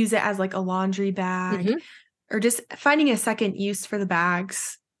use it as like a laundry bag. Or just finding a second use for the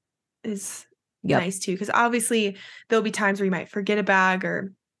bags is nice too. Because obviously there'll be times where you might forget a bag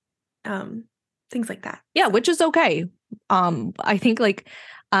or things like that. Yeah, which is okay. I think like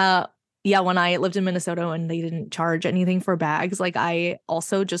when I lived in Minnesota and they didn't charge anything for bags, like I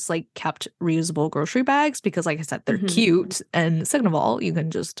also just like kept reusable grocery bags because like I said, they're cute. And second of all, you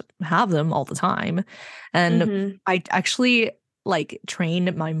can just have them all the time. And I actually like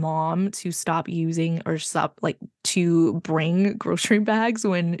trained my mom to stop using or stop like to bring grocery bags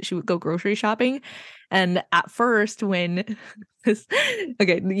when she would go grocery shopping. And at first when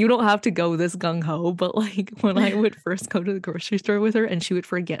you don't have to go this gung-ho, but like when I would first go to the grocery store with her and she would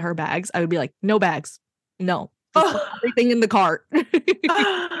forget her bags, I would be like, no bags. No. Just put everything in the cart.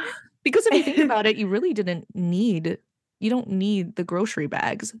 Because if you think about it, you really didn't need you don't need the grocery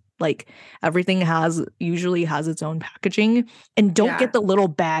bags. Like everything usually has its own packaging, and don't Yeah. get the little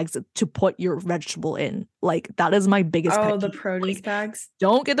bags to put your vegetable in. Like that is my biggest Oh, pet the peeve. produce Like, bags.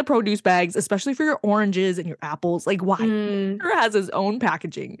 don't get the produce bags, especially for your oranges and your apples. Like why? Mm, It has its own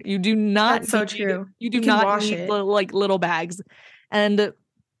packaging. that's so true. You do You can not wash need it. the like little bags. And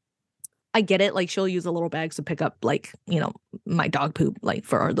I get it. Like she'll use the little bags to pick up like, my dog poop like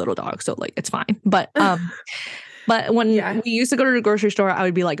for our little dog. So like it's fine. But when Yeah. we used to go to the grocery store, I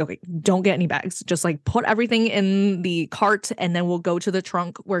would be like, okay, don't get any bags. Just like put everything in the cart, and then we'll go to the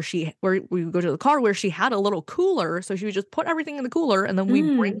trunk where we would go to the car where she had a little cooler. So she would just put everything in the cooler, and then we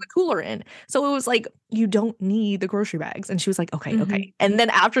bring Mm. the cooler in. So it was like, you don't need the grocery bags. And she was like, okay, Hmm. okay. And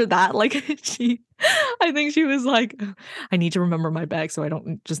then after that, like I think she was like, I need to remember my bag so I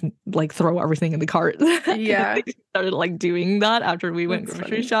don't just like throw everything in the cart. And I Yeah. think she started like doing that after we went That's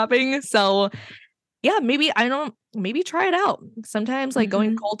grocery funny. shopping. So yeah, maybe try it out. Sometimes like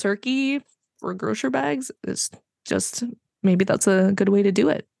going Hmm. cold turkey for grocery bags is just maybe that's a good way to do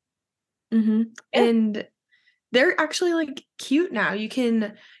it. Hmm. Yeah. And they're actually like cute now. You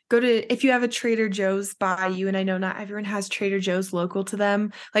can go to, if you have a Trader Joe's by you, and I know not everyone has Trader Joe's local to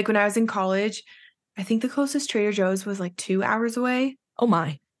them. Like when I was in college, I think the closest Trader Joe's was like 2 hours away. Oh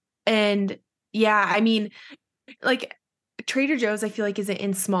my. And yeah, I mean, like Trader Joe's, I feel like isn't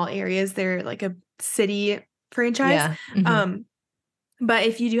in small areas. They're like a city franchise. Yeah. Hmm. Um, but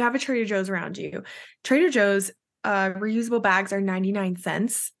if you do have a Trader Joe's around you, Trader Joe's reusable bags are 99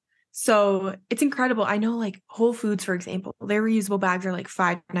 cents. So it's incredible. I know like Whole Foods, for example, their reusable bags are like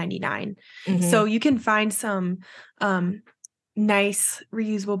 $5.99. Hmm. So you can find some um nice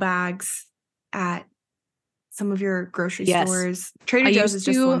reusable bags at some of your grocery Yes. stores. Trader I Joe's used is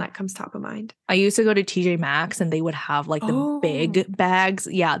just one to that comes top of mind. I used to go to TJ Maxx and they would have like the Oh, big bags.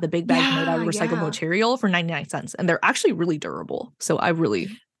 Yeah, the big bags made out of yeah, recycled yeah. material for 99 cents. And they're actually really durable. So I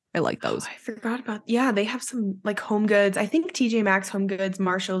like Oh, those. I forgot about. Yeah, they have some like Home Goods. I think TJ Maxx, Home Goods,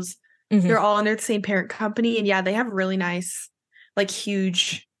 Marshalls, Hmm. they're all under the same parent company. And yeah, they have really nice, like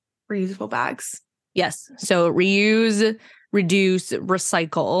huge reusable bags. Yes. So reuse, reduce,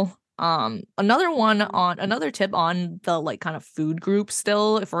 recycle. Another tip on the like kind of food group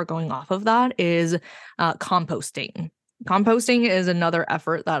still, if we're going off of that, is composting. Composting is another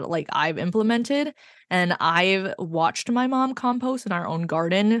effort that like I've implemented, and I've watched my mom compost in our own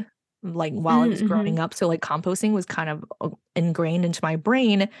garden like while I was Mm-hmm. growing up. So like composting was kind of ingrained into my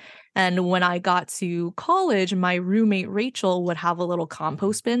brain. And when I got to college, my roommate Rachel would have a little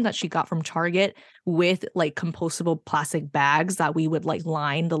compost bin that she got from Target with like compostable plastic bags that we would like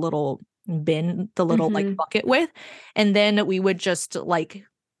line the little the little like Mm-hmm. bucket with. And then we would just like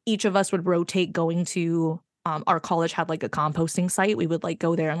each of us would rotate going to our college had like a composting site. We would like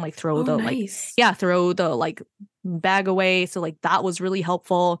go there and like Oh, nice. throw the like bag away. So like that was really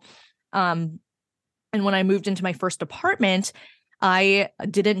helpful. Um and when I moved into my first apartment, I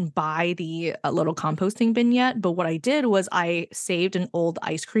didn't buy the little composting bin yet, but what I did was I saved an old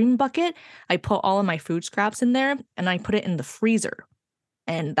ice cream bucket. I put all of my food scraps in there and I put it in the freezer.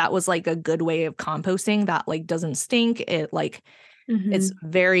 And that was like a good way of composting that like doesn't stink. It like Mm-hmm.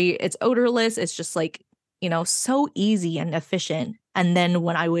 it's odorless. It's just like, so easy and efficient. And then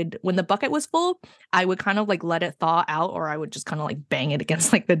when the bucket was full, I would kind of like let it thaw out, or I would just kind of like bang it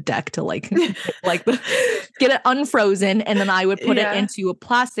against like the deck to like get it unfrozen. And then I would put it Yeah. into a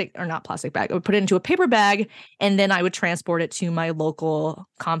plastic or not plastic bag. I would put it into a paper bag, and then I would transport it to my local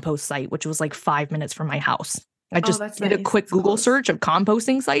compost site, which was like 5 minutes from my house. I Oh, just that's did a nice. quick It's Google close. search of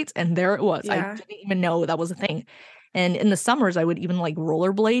composting sites, and there it was. I Yeah. didn't even know that was a thing. And in the summers, I would even like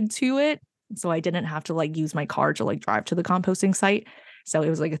rollerblade to it. So I didn't have to like use my car to like drive to the composting site. So it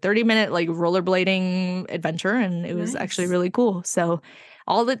was like a 30-minute like rollerblading adventure, and it was actually Nice. really cool. So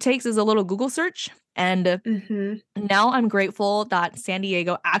all it takes is a little Google search. And Mm-hmm. now I'm grateful that San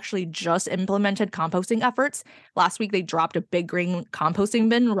Diego actually just implemented composting efforts. Last week they dropped a big green composting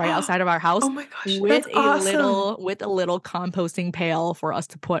bin right outside of our Oh house my gosh, with that's awesome. a little composting pail for us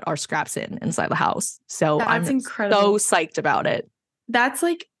to put our scraps inside the house. So That's I'm so incredible. psyched about it. That's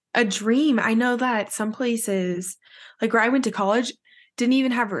like a dream. I know that some places, like where I went to college, didn't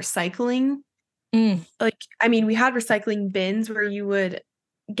even have recycling. Mm, Like, I mean, we had recycling bins where you would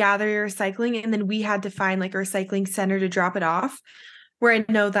gather your recycling, and then we had to find like a recycling center to drop it off. Where I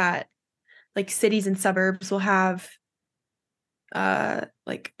know that like cities and suburbs will have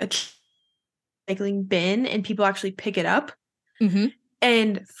like a recycling bin and people actually pick it up. hmm.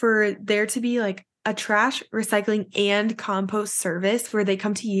 And for there to be like a trash recycling and compost service where they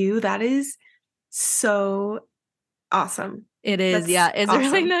come to you, that is so awesome. It is. That's Yeah, it's really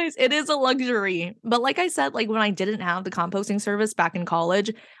awesome. nice. It is a luxury. But like I said, like when I didn't have the composting service back in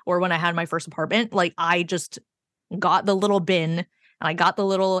college or when I had my first apartment, like I just got the little bin and I got the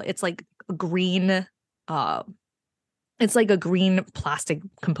little, it's like a green, uh, it's like a green plastic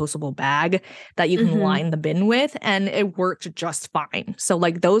compostable bag that you can Mm-hmm. line the bin with, and it worked just fine. So,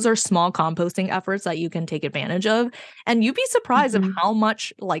 like, those are small composting efforts that you can take advantage of. And you'd be surprised of Mm-hmm. how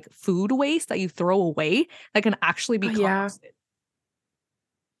much like food waste that you throw away that can actually Oh, be yeah. composted.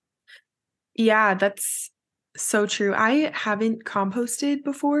 Yeah, that's so true. I haven't composted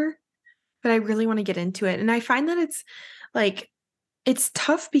before, but I really want to get into it. And I find that like it's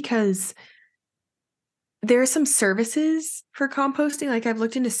tough because there are some services for composting. Like I've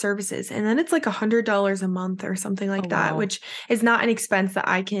looked into services and then it's like $100 a month or something Oh, like that, wow. which is not an expense that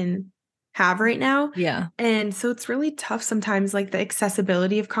I can have right now. Yeah. And so it's really tough sometimes, like the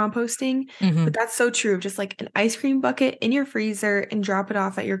accessibility of composting. But Hmm. that's so true. Just like an ice cream bucket in your freezer and drop it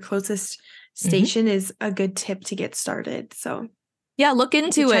off at your closest Hmm. station is a good tip to get started. So Yeah, look I could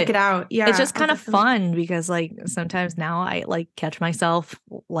into check it. it out. It's Yeah, just I'll kind of definitely. fun because like sometimes now I like catch myself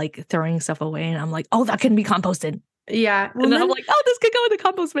like throwing stuff away and I'm like, oh, that can be composted. Yeah. Well, And and then I'm then like, oh, this could go in the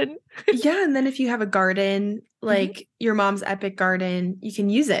compost bin. yeah, and then if you have a garden, Mhm. like your mom's epic garden, you can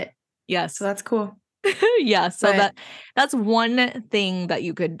use it. So Yes. that's cool. Yeah, so But that's one thing that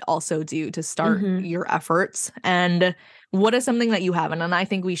you could also do to start mhm. your efforts. And what is something that you haven't? And I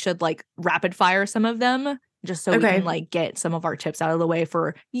think we should like rapid fire some of them just so we can Okay. like get some of our tips out of the way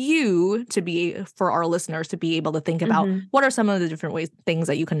for you to be for our listeners to be able to think about Mhm. what are some of the different ways things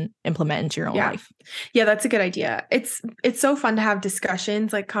that you can implement into your own Yeah. life. Yeah, that's a good idea. It's so fun to have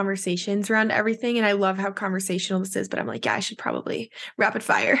discussions, like conversations around everything. And I love how conversational this is, but I'm like, yeah, I should probably rapid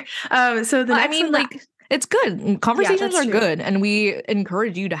fire. So the I next mean, one that like, it's good. yeah, Conversations that's are true. good. And we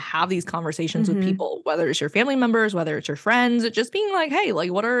encourage you to have these conversations with Hmm. people, whether it's your family members, whether it's your friends, just being like, hey, like,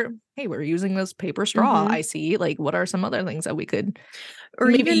 hey, we're using this paper straw. I Hmm. see. Like, what are some other things that we could, Or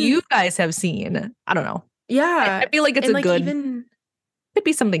maybe even you guys have seen? I don't know. I yeah, feel like it's and a like good, even could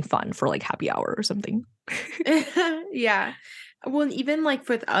be something fun for like happy hour or something. yeah. Well, and even like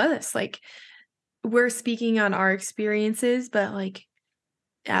with us, like we're speaking on our experiences, but like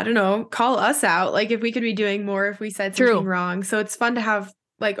I don't know, call us out. Like if we could be doing more if we said something True. wrong. So it's fun to have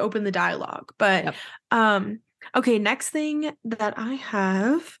like open the dialogue. But Yep. um okay, next thing that I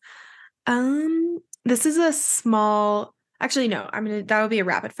have this is a small actually no, I'm gonna that would be a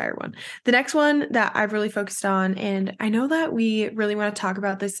rapid fire one. The next one that I've really focused on, and I know that we really want to talk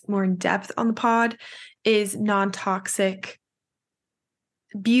about this more in depth on the pod, is non-toxic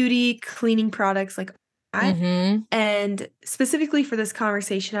beauty cleaning products like that. Mm-hmm. And specifically for this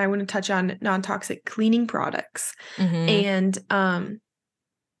conversation, I want to touch on non-toxic cleaning products. Mm-hmm. And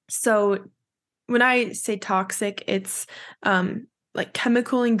so when I say toxic, it's like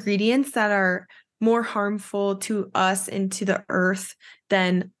chemical ingredients that are more harmful to us and to the earth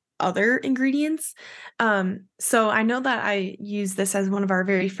than other ingredients. So I know that I use this as one of our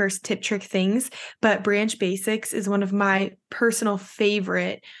very first tip trick things, but Branch Basics is one of my personal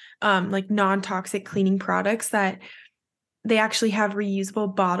favorite like non-toxic cleaning products that they actually have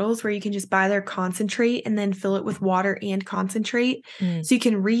reusable bottles where you can just buy their concentrate and then fill it with water and concentrate. Mm. So you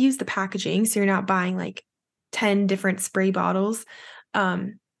can reuse the packaging. So you're not buying like 10 different spray bottles.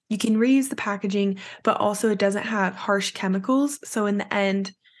 You can reuse the packaging, but also it doesn't have harsh chemicals. So in the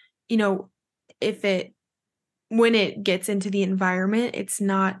end, you know, if it, when it gets into the environment, it's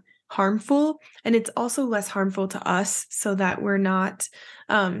not harmful. And it's also less harmful to us so that we're not,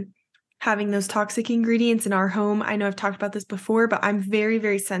 having those toxic ingredients in our home. I know I've talked about this before, but I'm very,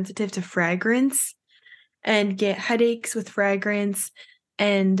 very sensitive to fragrance and get headaches with fragrance.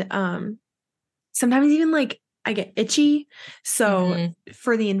 And sometimes even like I get itchy. So Mm-hmm.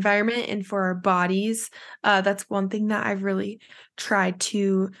 for the environment and for our bodies, that's one thing that I've really tried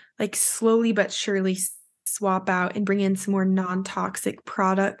to like slowly but surely swap out and bring in some more non-toxic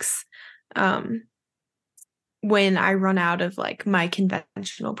products. Um, when I run out of like my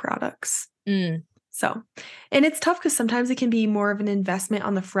conventional products. Mm. So, and it's tough because sometimes it can be more of an investment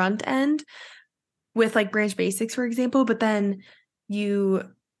on the front end with like Branch Basics, for example, but then you,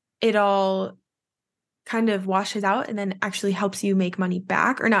 it all kind of washes out and then actually helps you make money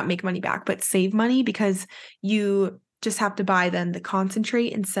back or not make money back, but save money because you just have to buy then the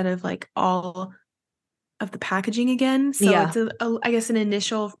concentrate instead of like all of the packaging again. So Yeah. it's I guess an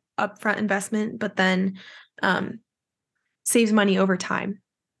initial upfront investment, but then um, saves money over time.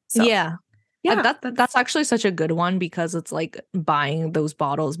 So Yeah. yeah, That's actually such a good one because it's like buying those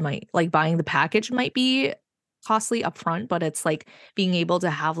bottles might like buying the package might be costly upfront, but it's like being able to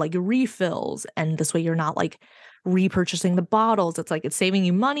have like refills and this way you're not like repurchasing the bottles. It's like it's saving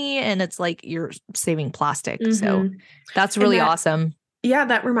you money and it's like you're saving plastic. So that's really awesome. Yeah,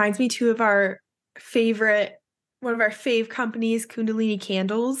 that reminds me too of one of our fave companies, Kundalini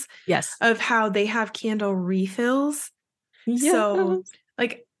Candles. Yes. Of how they have candle refills. Yes. So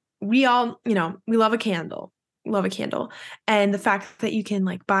like we all, we love a candle. Love a candle. And the fact that you can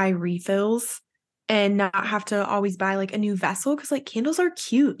like buy refills and not have to always buy like a new vessel, because like candles are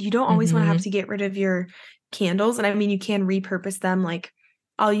cute. You don't always want to have to get rid of your candles. And I mean, you can repurpose them. Like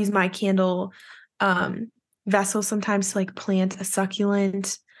I'll use my candle vessel sometimes to like plant a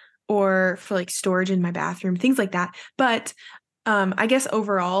succulent or for like storage in my bathroom, things like that. But I guess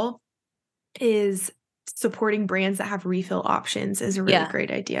overall is supporting brands that have refill options is a really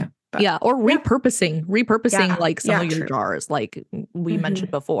great idea. But, or repurposing like some of your jars, like we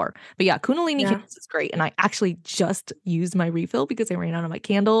mentioned before. But yeah, Kundalini Candles is great. And I actually just used my refill because I ran out of my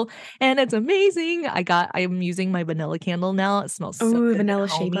candle and it's amazing. I'm using my vanilla candle now. It smells so good. Vanilla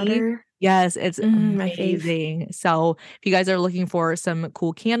shea butter. Yes, it's amazing. So if you guys are looking for some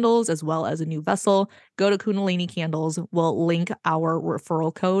cool candles as well as a new vessel, go to Kundalini Candles. We'll link our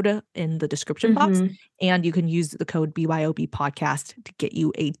referral code in the description box, and you can use the code BYOB podcast to get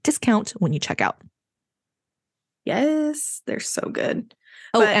you a discount when you check out. Yes, they're so good.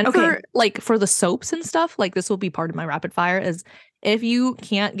 Oh, and for the soaps and stuff, like this will be part of my rapid fire, is if you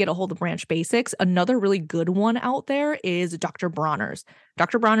can't get a hold of Branch Basics, another really good one out there is Dr. Bronner's.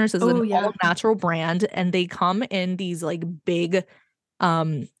 Dr. Bronner's is an all-natural brand, and they come in these like big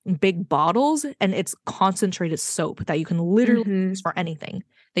bottles, and it's concentrated soap that you can literally use for anything.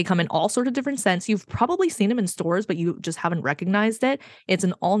 They come in all sorts of different scents. You've probably seen them in stores, but you just haven't recognized it. It's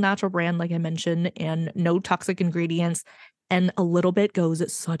an all-natural brand, like I mentioned, and no toxic ingredients. And a little bit goes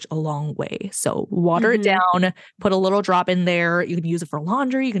such a long way. So water it down, put a little drop in there. You can use it for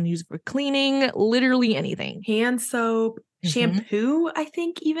laundry. You can use it for cleaning, literally anything. Hand soap, shampoo, I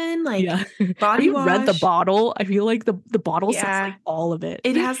think even like body wash. Read the bottle. I feel like the bottle says like all of it.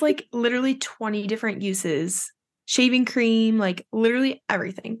 It has like literally 20 different uses. Shaving cream, like literally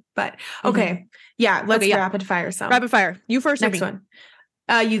everything. But okay. Yeah, let's rapid fire some. Rapid fire. You first. Next one.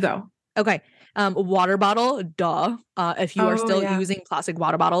 You go. Okay. Water bottle, duh. If you are still using plastic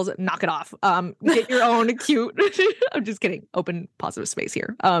water bottles, knock it off. Get your own cute. I'm just kidding. Open positive space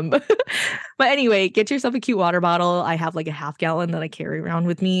here. But anyway, get yourself a cute water bottle. I have like a 1/2 gallon that I carry around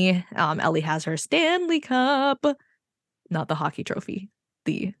with me. Ellie has her Stanley Cup, not the hockey trophy,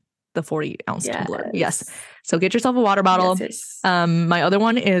 the 40-ounce tumbler. Yes. So get yourself a water bottle. Yes. My other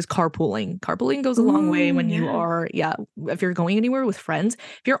one is carpooling. Carpooling goes a long way when you are, if you're going anywhere with friends,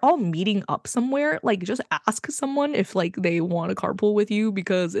 if you're all meeting up somewhere, like just ask someone if like they want to carpool with you,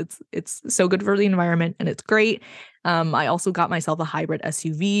 because it's so good for the environment and it's great. I also got myself a hybrid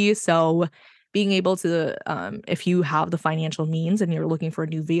SUV. So being able to, if you have the financial means and you're looking for a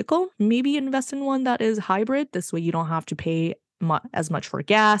new vehicle, maybe invest in one that is hybrid. This way you don't have to pay as much for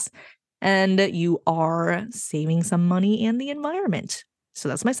gas, and you are saving some money and the environment. So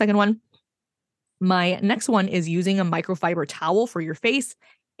that's my second one. My next one is using a microfiber towel for your face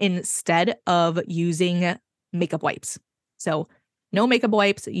instead of using makeup wipes. So no makeup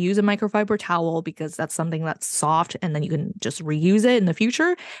wipes, use a microfiber towel, because that's something that's soft and then you can just reuse it in the future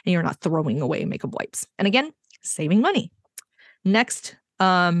and you're not throwing away makeup wipes. And again, saving money. Next,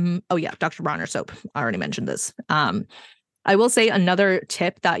 Dr. Bronner soap. I already mentioned this. I will say another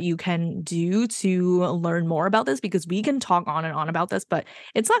tip that you can do to learn more about this, because we can talk on and on about this, but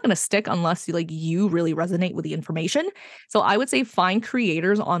it's not going to stick unless you really resonate with the information. So I would say find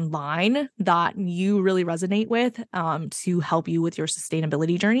creators online that you really resonate with to help you with your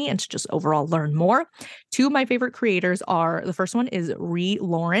sustainability journey and to just overall learn more. Two of my favorite creators are, the first one is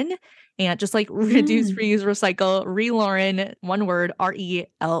Lauren, and just like reduce, reuse, recycle, Lauren, one word,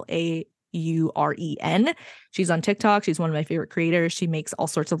 RELAUREN. She's on TikTok. She's one of my favorite creators. She makes all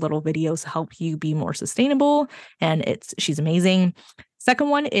sorts of little videos to help you be more sustainable, and she's amazing. Second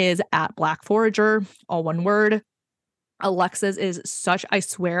one is at Black Forager, all one word. Alexa's is I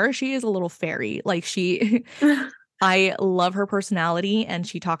swear she is a little fairy. Like I love her personality, and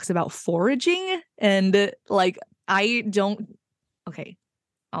she talks about foraging, and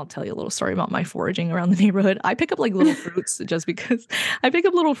I'll tell you a little story about my foraging around the neighborhood. I pick up like little fruits just because I pick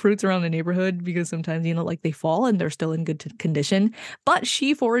up little fruits around the neighborhood, because sometimes, they fall and they're still in good condition. But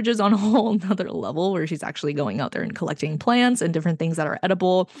she forages on a whole nother level, where she's actually going out there and collecting plants and different things that are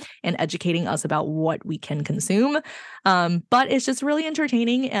edible and educating us about what we can consume. But it's just really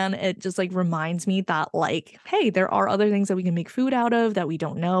entertaining, and it just reminds me that hey, there are other things that we can make food out of that we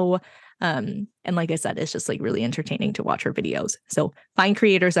don't know. And like I said, it's just like really entertaining to watch her videos. So find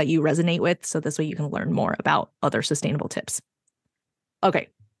creators that you resonate with, so this way you can learn more about other sustainable tips. Okay,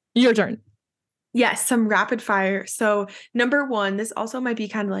 your turn. Yes, some rapid fire. So number one, this also might be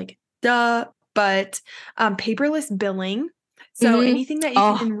kind of like duh, but paperless billing. So anything that you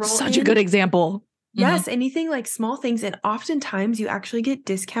can Oh, enroll such a in. good example. Yes, anything like small things. And oftentimes you actually get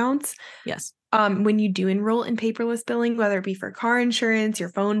discounts Yes. when you do enroll in paperless billing, whether it be for car insurance, your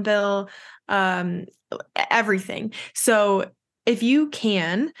phone bill, um, everything. So if you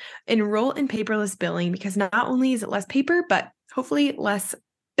can enroll in paperless billing, because not only is it less paper, but hopefully less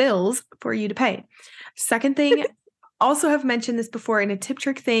bills for you to pay. Second thing, also have mentioned this before in a tip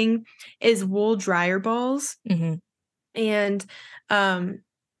trick thing, is wool dryer balls. And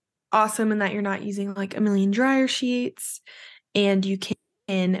awesome in that you're not using like a million dryer sheets, and you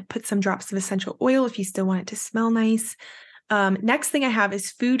can put some drops of essential oil if you still want it to smell nice. Next thing I have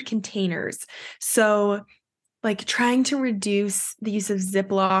is food containers. So like trying to reduce the use of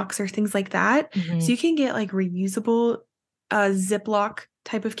Ziplocs or things like that. So you can get like reusable Ziploc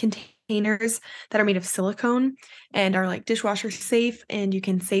type of containers that are made of silicone and are like dishwasher safe, and you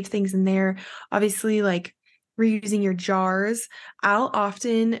can save things in there. Obviously, like reusing your jars. I'll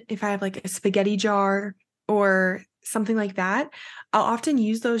often, if I have like a spaghetti jar or something like that, I'll often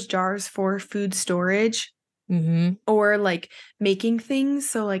use those jars for food storage or like making things.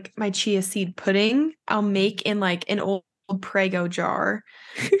 So like my chia seed pudding, I'll make in like an old Prego jar.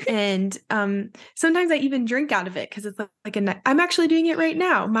 And sometimes I even drink out of it because it's like I'm actually doing it right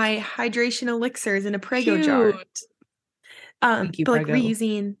now. My hydration elixir is in a Prego jar. Cute. Thank you, But like Prego.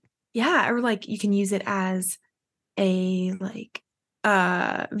 reusing, yeah, or like you can use it as a like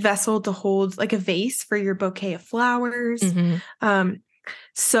vessel to hold like a vase for your bouquet of flowers.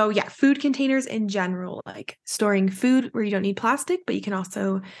 So yeah, food containers in general, like storing food where you don't need plastic, but you can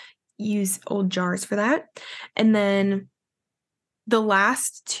also use old jars for that. And then the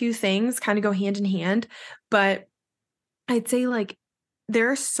last two things kind of go hand in hand, but I'd say like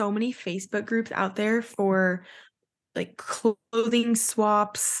there are so many Facebook groups out there for like clothing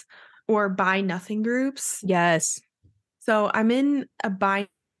swaps or buy nothing groups. Yes. So I'm in a buy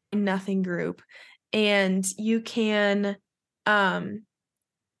nothing group, and you can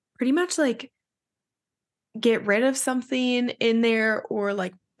pretty much like get rid of something in there or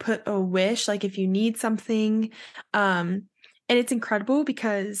like put a wish like if you need something. And it's incredible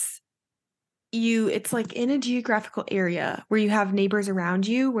because it's like in a geographical area where you have neighbors around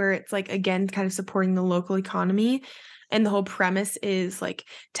you, where it's like again kind of supporting the local economy, and the whole premise is like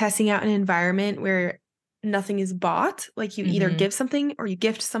testing out an environment where nothing is bought, like you either give something or you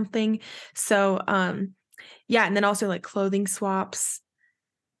gift something. So yeah, and then also like clothing swaps,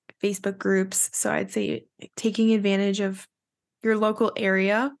 Facebook groups. So I'd say taking advantage of your local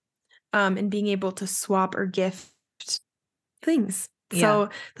area and being able to swap or gift things. Yeah. So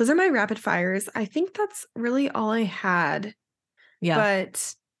those are my rapid fires. I think that's really all I had. Yeah.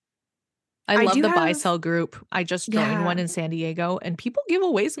 But I I love do the buy have, sell group. I just joined one yeah. in San Diego, and people give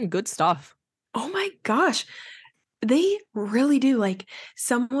away some good stuff. Oh my gosh. They really do. Like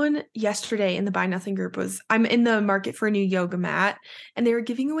someone yesterday in the Buy Nothing group I'm in the market for a new yoga mat, and they were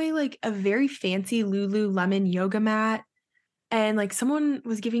giving away like a very fancy Lululemon yoga mat. And like someone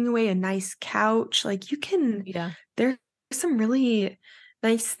was giving away a nice couch. Like there's some really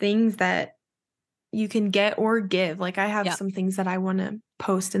nice things that you can get or give. Like I have Yeah. some things that I want to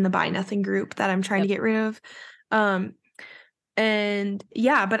post in the Buy Nothing group that I'm trying to get rid of. Um, and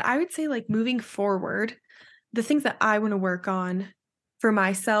yeah, but I would say like moving forward, the things that I want to work on for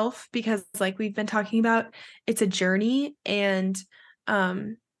myself, because like we've been talking about, it's a journey, and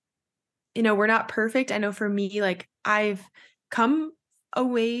um we're not perfect. I know for me, like I've come a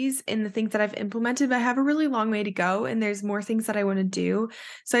ways in the things that I've implemented, but I have a really long way to go, and there's more things that I want to do.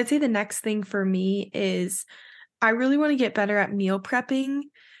 So I'd say the next thing for me is I really want to get better at meal prepping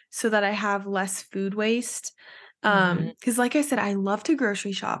so that I have less food waste. Because like I said, I love to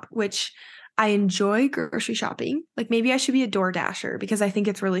grocery shop, which I enjoy grocery shopping. Like maybe I should be a Door Dasher because I think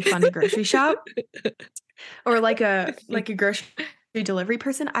it's really fun to grocery shop, or like a grocery delivery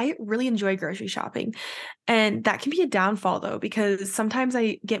person. I really enjoy grocery shopping. And that can be a downfall though, because sometimes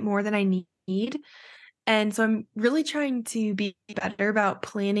I get more than I need. And so I'm really trying to be better about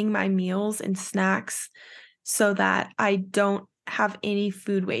planning my meals and snacks so that I don't have any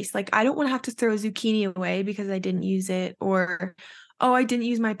food waste. Like I don't want to have to throw zucchini away because I didn't use it, or oh, I didn't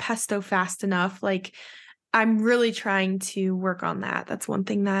use my pesto fast enough. Like I'm really trying to work on that. That's one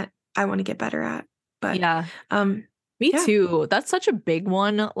thing that I want to get better at. But Yeah. um Me yeah. too. That's such a big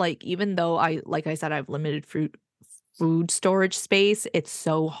one. Like, even though like I said, I have limited food storage space, it's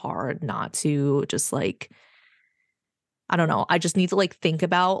so hard not to just like, I don't know. I just need to like think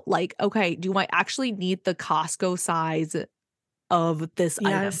about like, okay, do I actually need the Costco size of this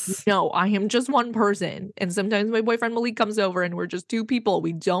item? Yes. No, I am just one person. And sometimes my boyfriend Malik comes over and we're just two people.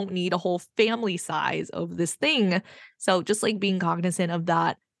 We don't need a whole family size of this thing. So just like being cognizant of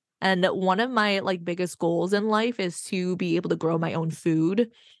that. And one of my like biggest goals in life is to be able to grow my own food.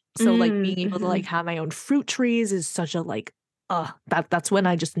 So like being able to like Mm-hmm. have my own fruit trees is such a like that's when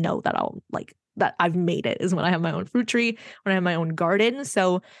I just know that I'll like that I've made it, is when I have my own fruit tree, when I have my own garden.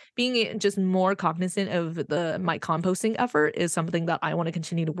 So being just more cognizant of my composting effort is something that I want to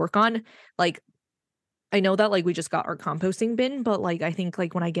continue to work on. Like I know that like we just got our composting bin, but like I think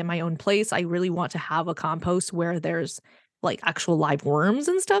like when I get my own place, I really want to have a compost where there's like actual live worms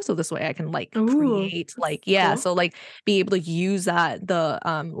and stuff. So this way I can like Ooh, create that's like, yeah, cool. so like be able to use that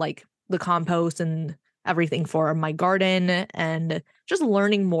like the compost and everything for my garden, and just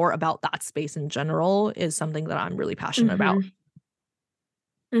learning more about that space in general is something that I'm really passionate about.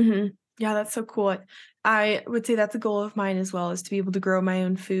 Mm-hmm. Mm-hmm. Yeah, that's so cool. I would say that's a goal of mine as well, is to be able to grow my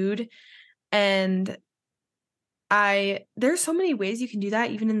own food. And there's so many ways you can do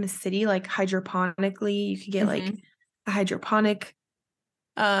that, even in the city, like hydroponically. You could get like Hmm. a hydroponic,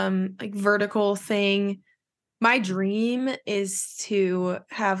 like vertical thing. My dream is to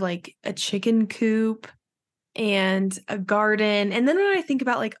have like a chicken coop and a garden. And then when I think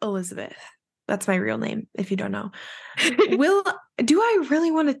about like Elizabeth, that's my real name, if you don't know. Will do I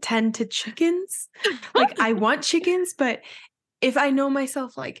really want to tend to chickens? Like I want chickens, but if I know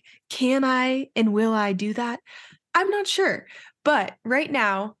myself, like, can I and will I do that? I'm not sure. But right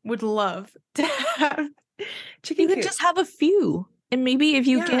now, would love to have You chicken could coop. just have a few. And maybe Yeah. if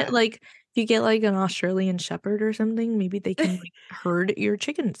you get like an Australian shepherd or something, maybe they can like herd your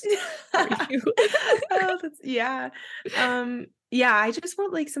chickens for you. Oh, that's yeah. Yeah, I just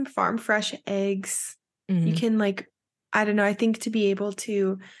want like some farm fresh eggs. You Hmm. can like, I don't know, I think to be able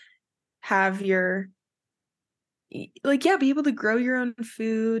to have like, yeah, be able to grow your own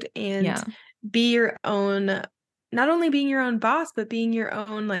food and Yeah. be your own, not only being your own boss, but being your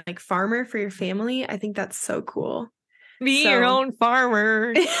own like farmer for your family. I think that's so cool. Be your So own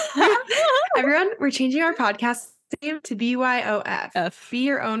farmer. everyone, we're changing our podcast name to BYOF. F. Be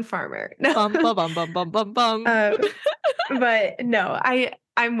your own farmer. No. Bum bum bum bum bum bum bum. Uh, but no,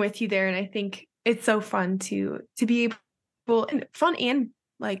 I'm with you there, and I think it's so fun to be able, and fun and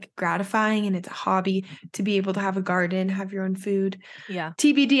like gratifying, and it's a hobby to be able to have a garden, have your own food. Yeah.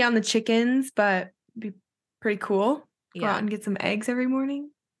 TBD on the chickens, but be pretty cool. Go out Yeah. and get some eggs every morning.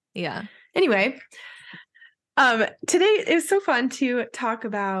 Yeah. Anyway, today is so fun to talk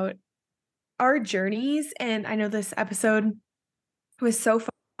about our journeys, and I know this episode was so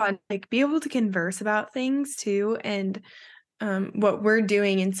fun, like be able to converse about things too, and what we're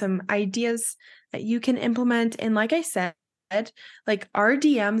doing and some ideas that you can implement. And like I said, like our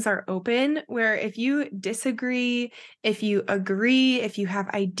DMs are open, where if you disagree, if you agree, if you have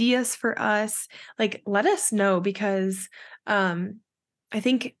ideas for us, like let us know, because I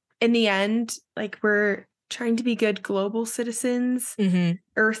think in the end, like we're trying to be good global citizens, Hmm.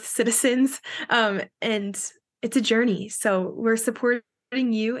 Earth citizens, and it's a journey. So we're supporting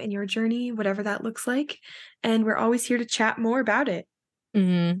you in your journey, whatever that looks like. And we're always here to chat more about it.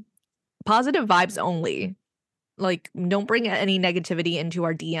 Hmm. Positive vibes only. Like, don't bring any negativity into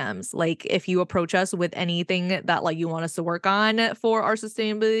our DMs. Like, if you approach us with anything that like you want us to work on for our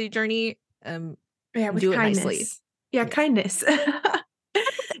sustainability journey, Yeah, with do it nicely. kindness. Yeah, Yeah. kindness.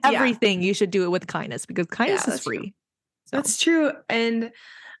 Yeah, Everything you should do it with kindness, because yeah, kindness is that's true. free. So, That's true. And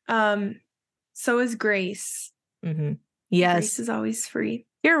um, so is grace. hmm, Grace yes. is always free.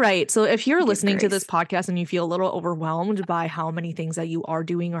 You're right. So if you're Give listening to this grace. podcast and you feel a little overwhelmed by how many things that you are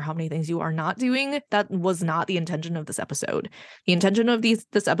doing or how many things you are not doing, that was not the intention of this episode. The intention of this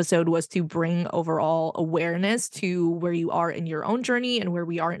episode was to bring overall awareness to where you are in your own journey and where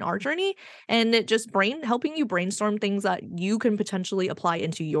we are in our journey, and it just helping you brainstorm things that you can potentially apply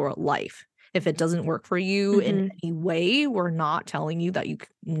into your life. If it doesn't work for you in Hmm. any way, we're not telling you that you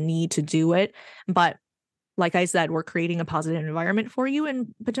need to do it, but like I said, we're creating a positive environment for you and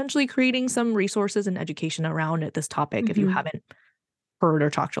potentially creating some resources and education around this topic if you Hmm. haven't heard or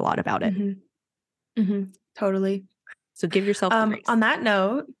talked a lot about it. Hmm. Hmm. Totally. So give yourself the grace. On that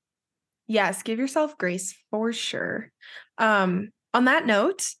note, yes, give yourself grace for sure. On that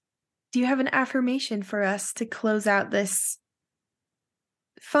note, do you have an affirmation for us to close out this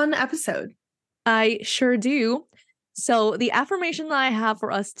fun episode? I sure do. So the affirmation that I have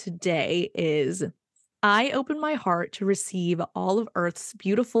for us today is I open my heart to receive all of Earth's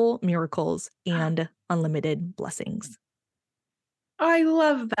beautiful miracles and unlimited blessings. I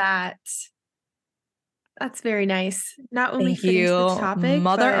love that. That's very nice. Not only Thank fitting to the you, topic,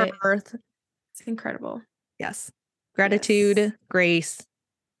 Mother but Earth. it's incredible. Yes. Yes. Gratitude, grace,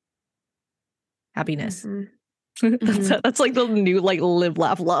 happiness. Hmm. That's Hmm. that's like the new like live,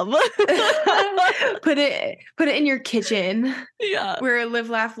 laugh, love. Put it in your kitchen Yeah. where live,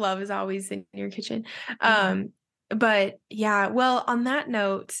 laugh, love is always in your kitchen. Mhm. But yeah, well, on that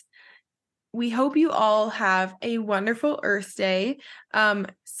note, we hope you all have a wonderful Earth Day.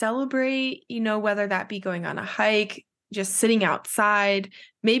 Celebrate, whether that be going on a hike, just sitting outside.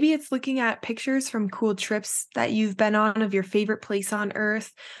 Maybe it's looking at pictures from cool trips that you've been on of your favorite place on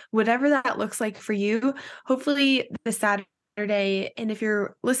Earth, whatever that looks like for you. Hopefully, the Saturday, and if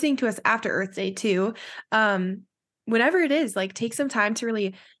you're listening to us after Earth Day too, whenever it is, like take some time to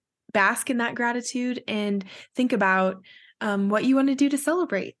really bask in that gratitude and think about what you want to do to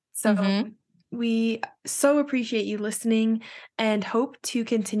celebrate. So Mhm. we so appreciate you listening and hope to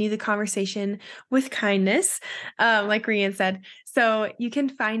continue the conversation with kindness, like Rian said. So you can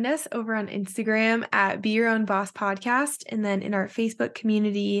find us over on Instagram at Be Your Own Boss Podcast, and then in our Facebook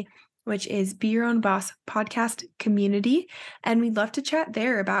community, which is Be Your Own Boss Podcast Community. And we'd love to chat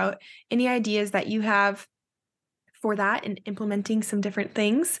there about any ideas that you have for that and implementing some different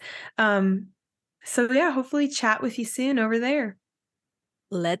things. So yeah, hopefully chat with you soon over there.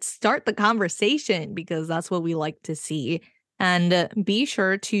 Let's start the conversation because that's what we like to see. And be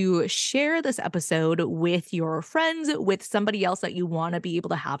sure to share this episode with your friends, with somebody else that you want to be able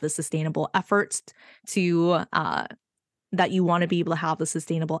to have the sustainable efforts to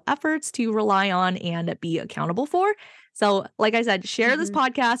rely on and be accountable for. So, like I said, share this Mhm.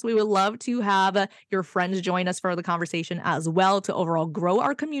 podcast. We would love to have your friends join us for the conversation as well to overall grow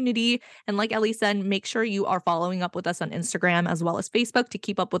our community. And like Ellie said, make sure you are following up with us on Instagram as well as Facebook to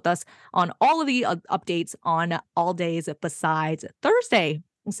keep up with us on all of the updates on all days besides Thursday.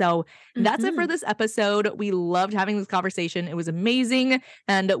 So that's it for Mhm. this episode. We loved having this conversation. It was amazing.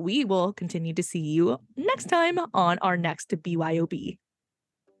 And we will continue to see you next time on our next BYOB.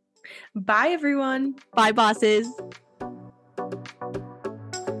 Bye, everyone. Bye, bosses.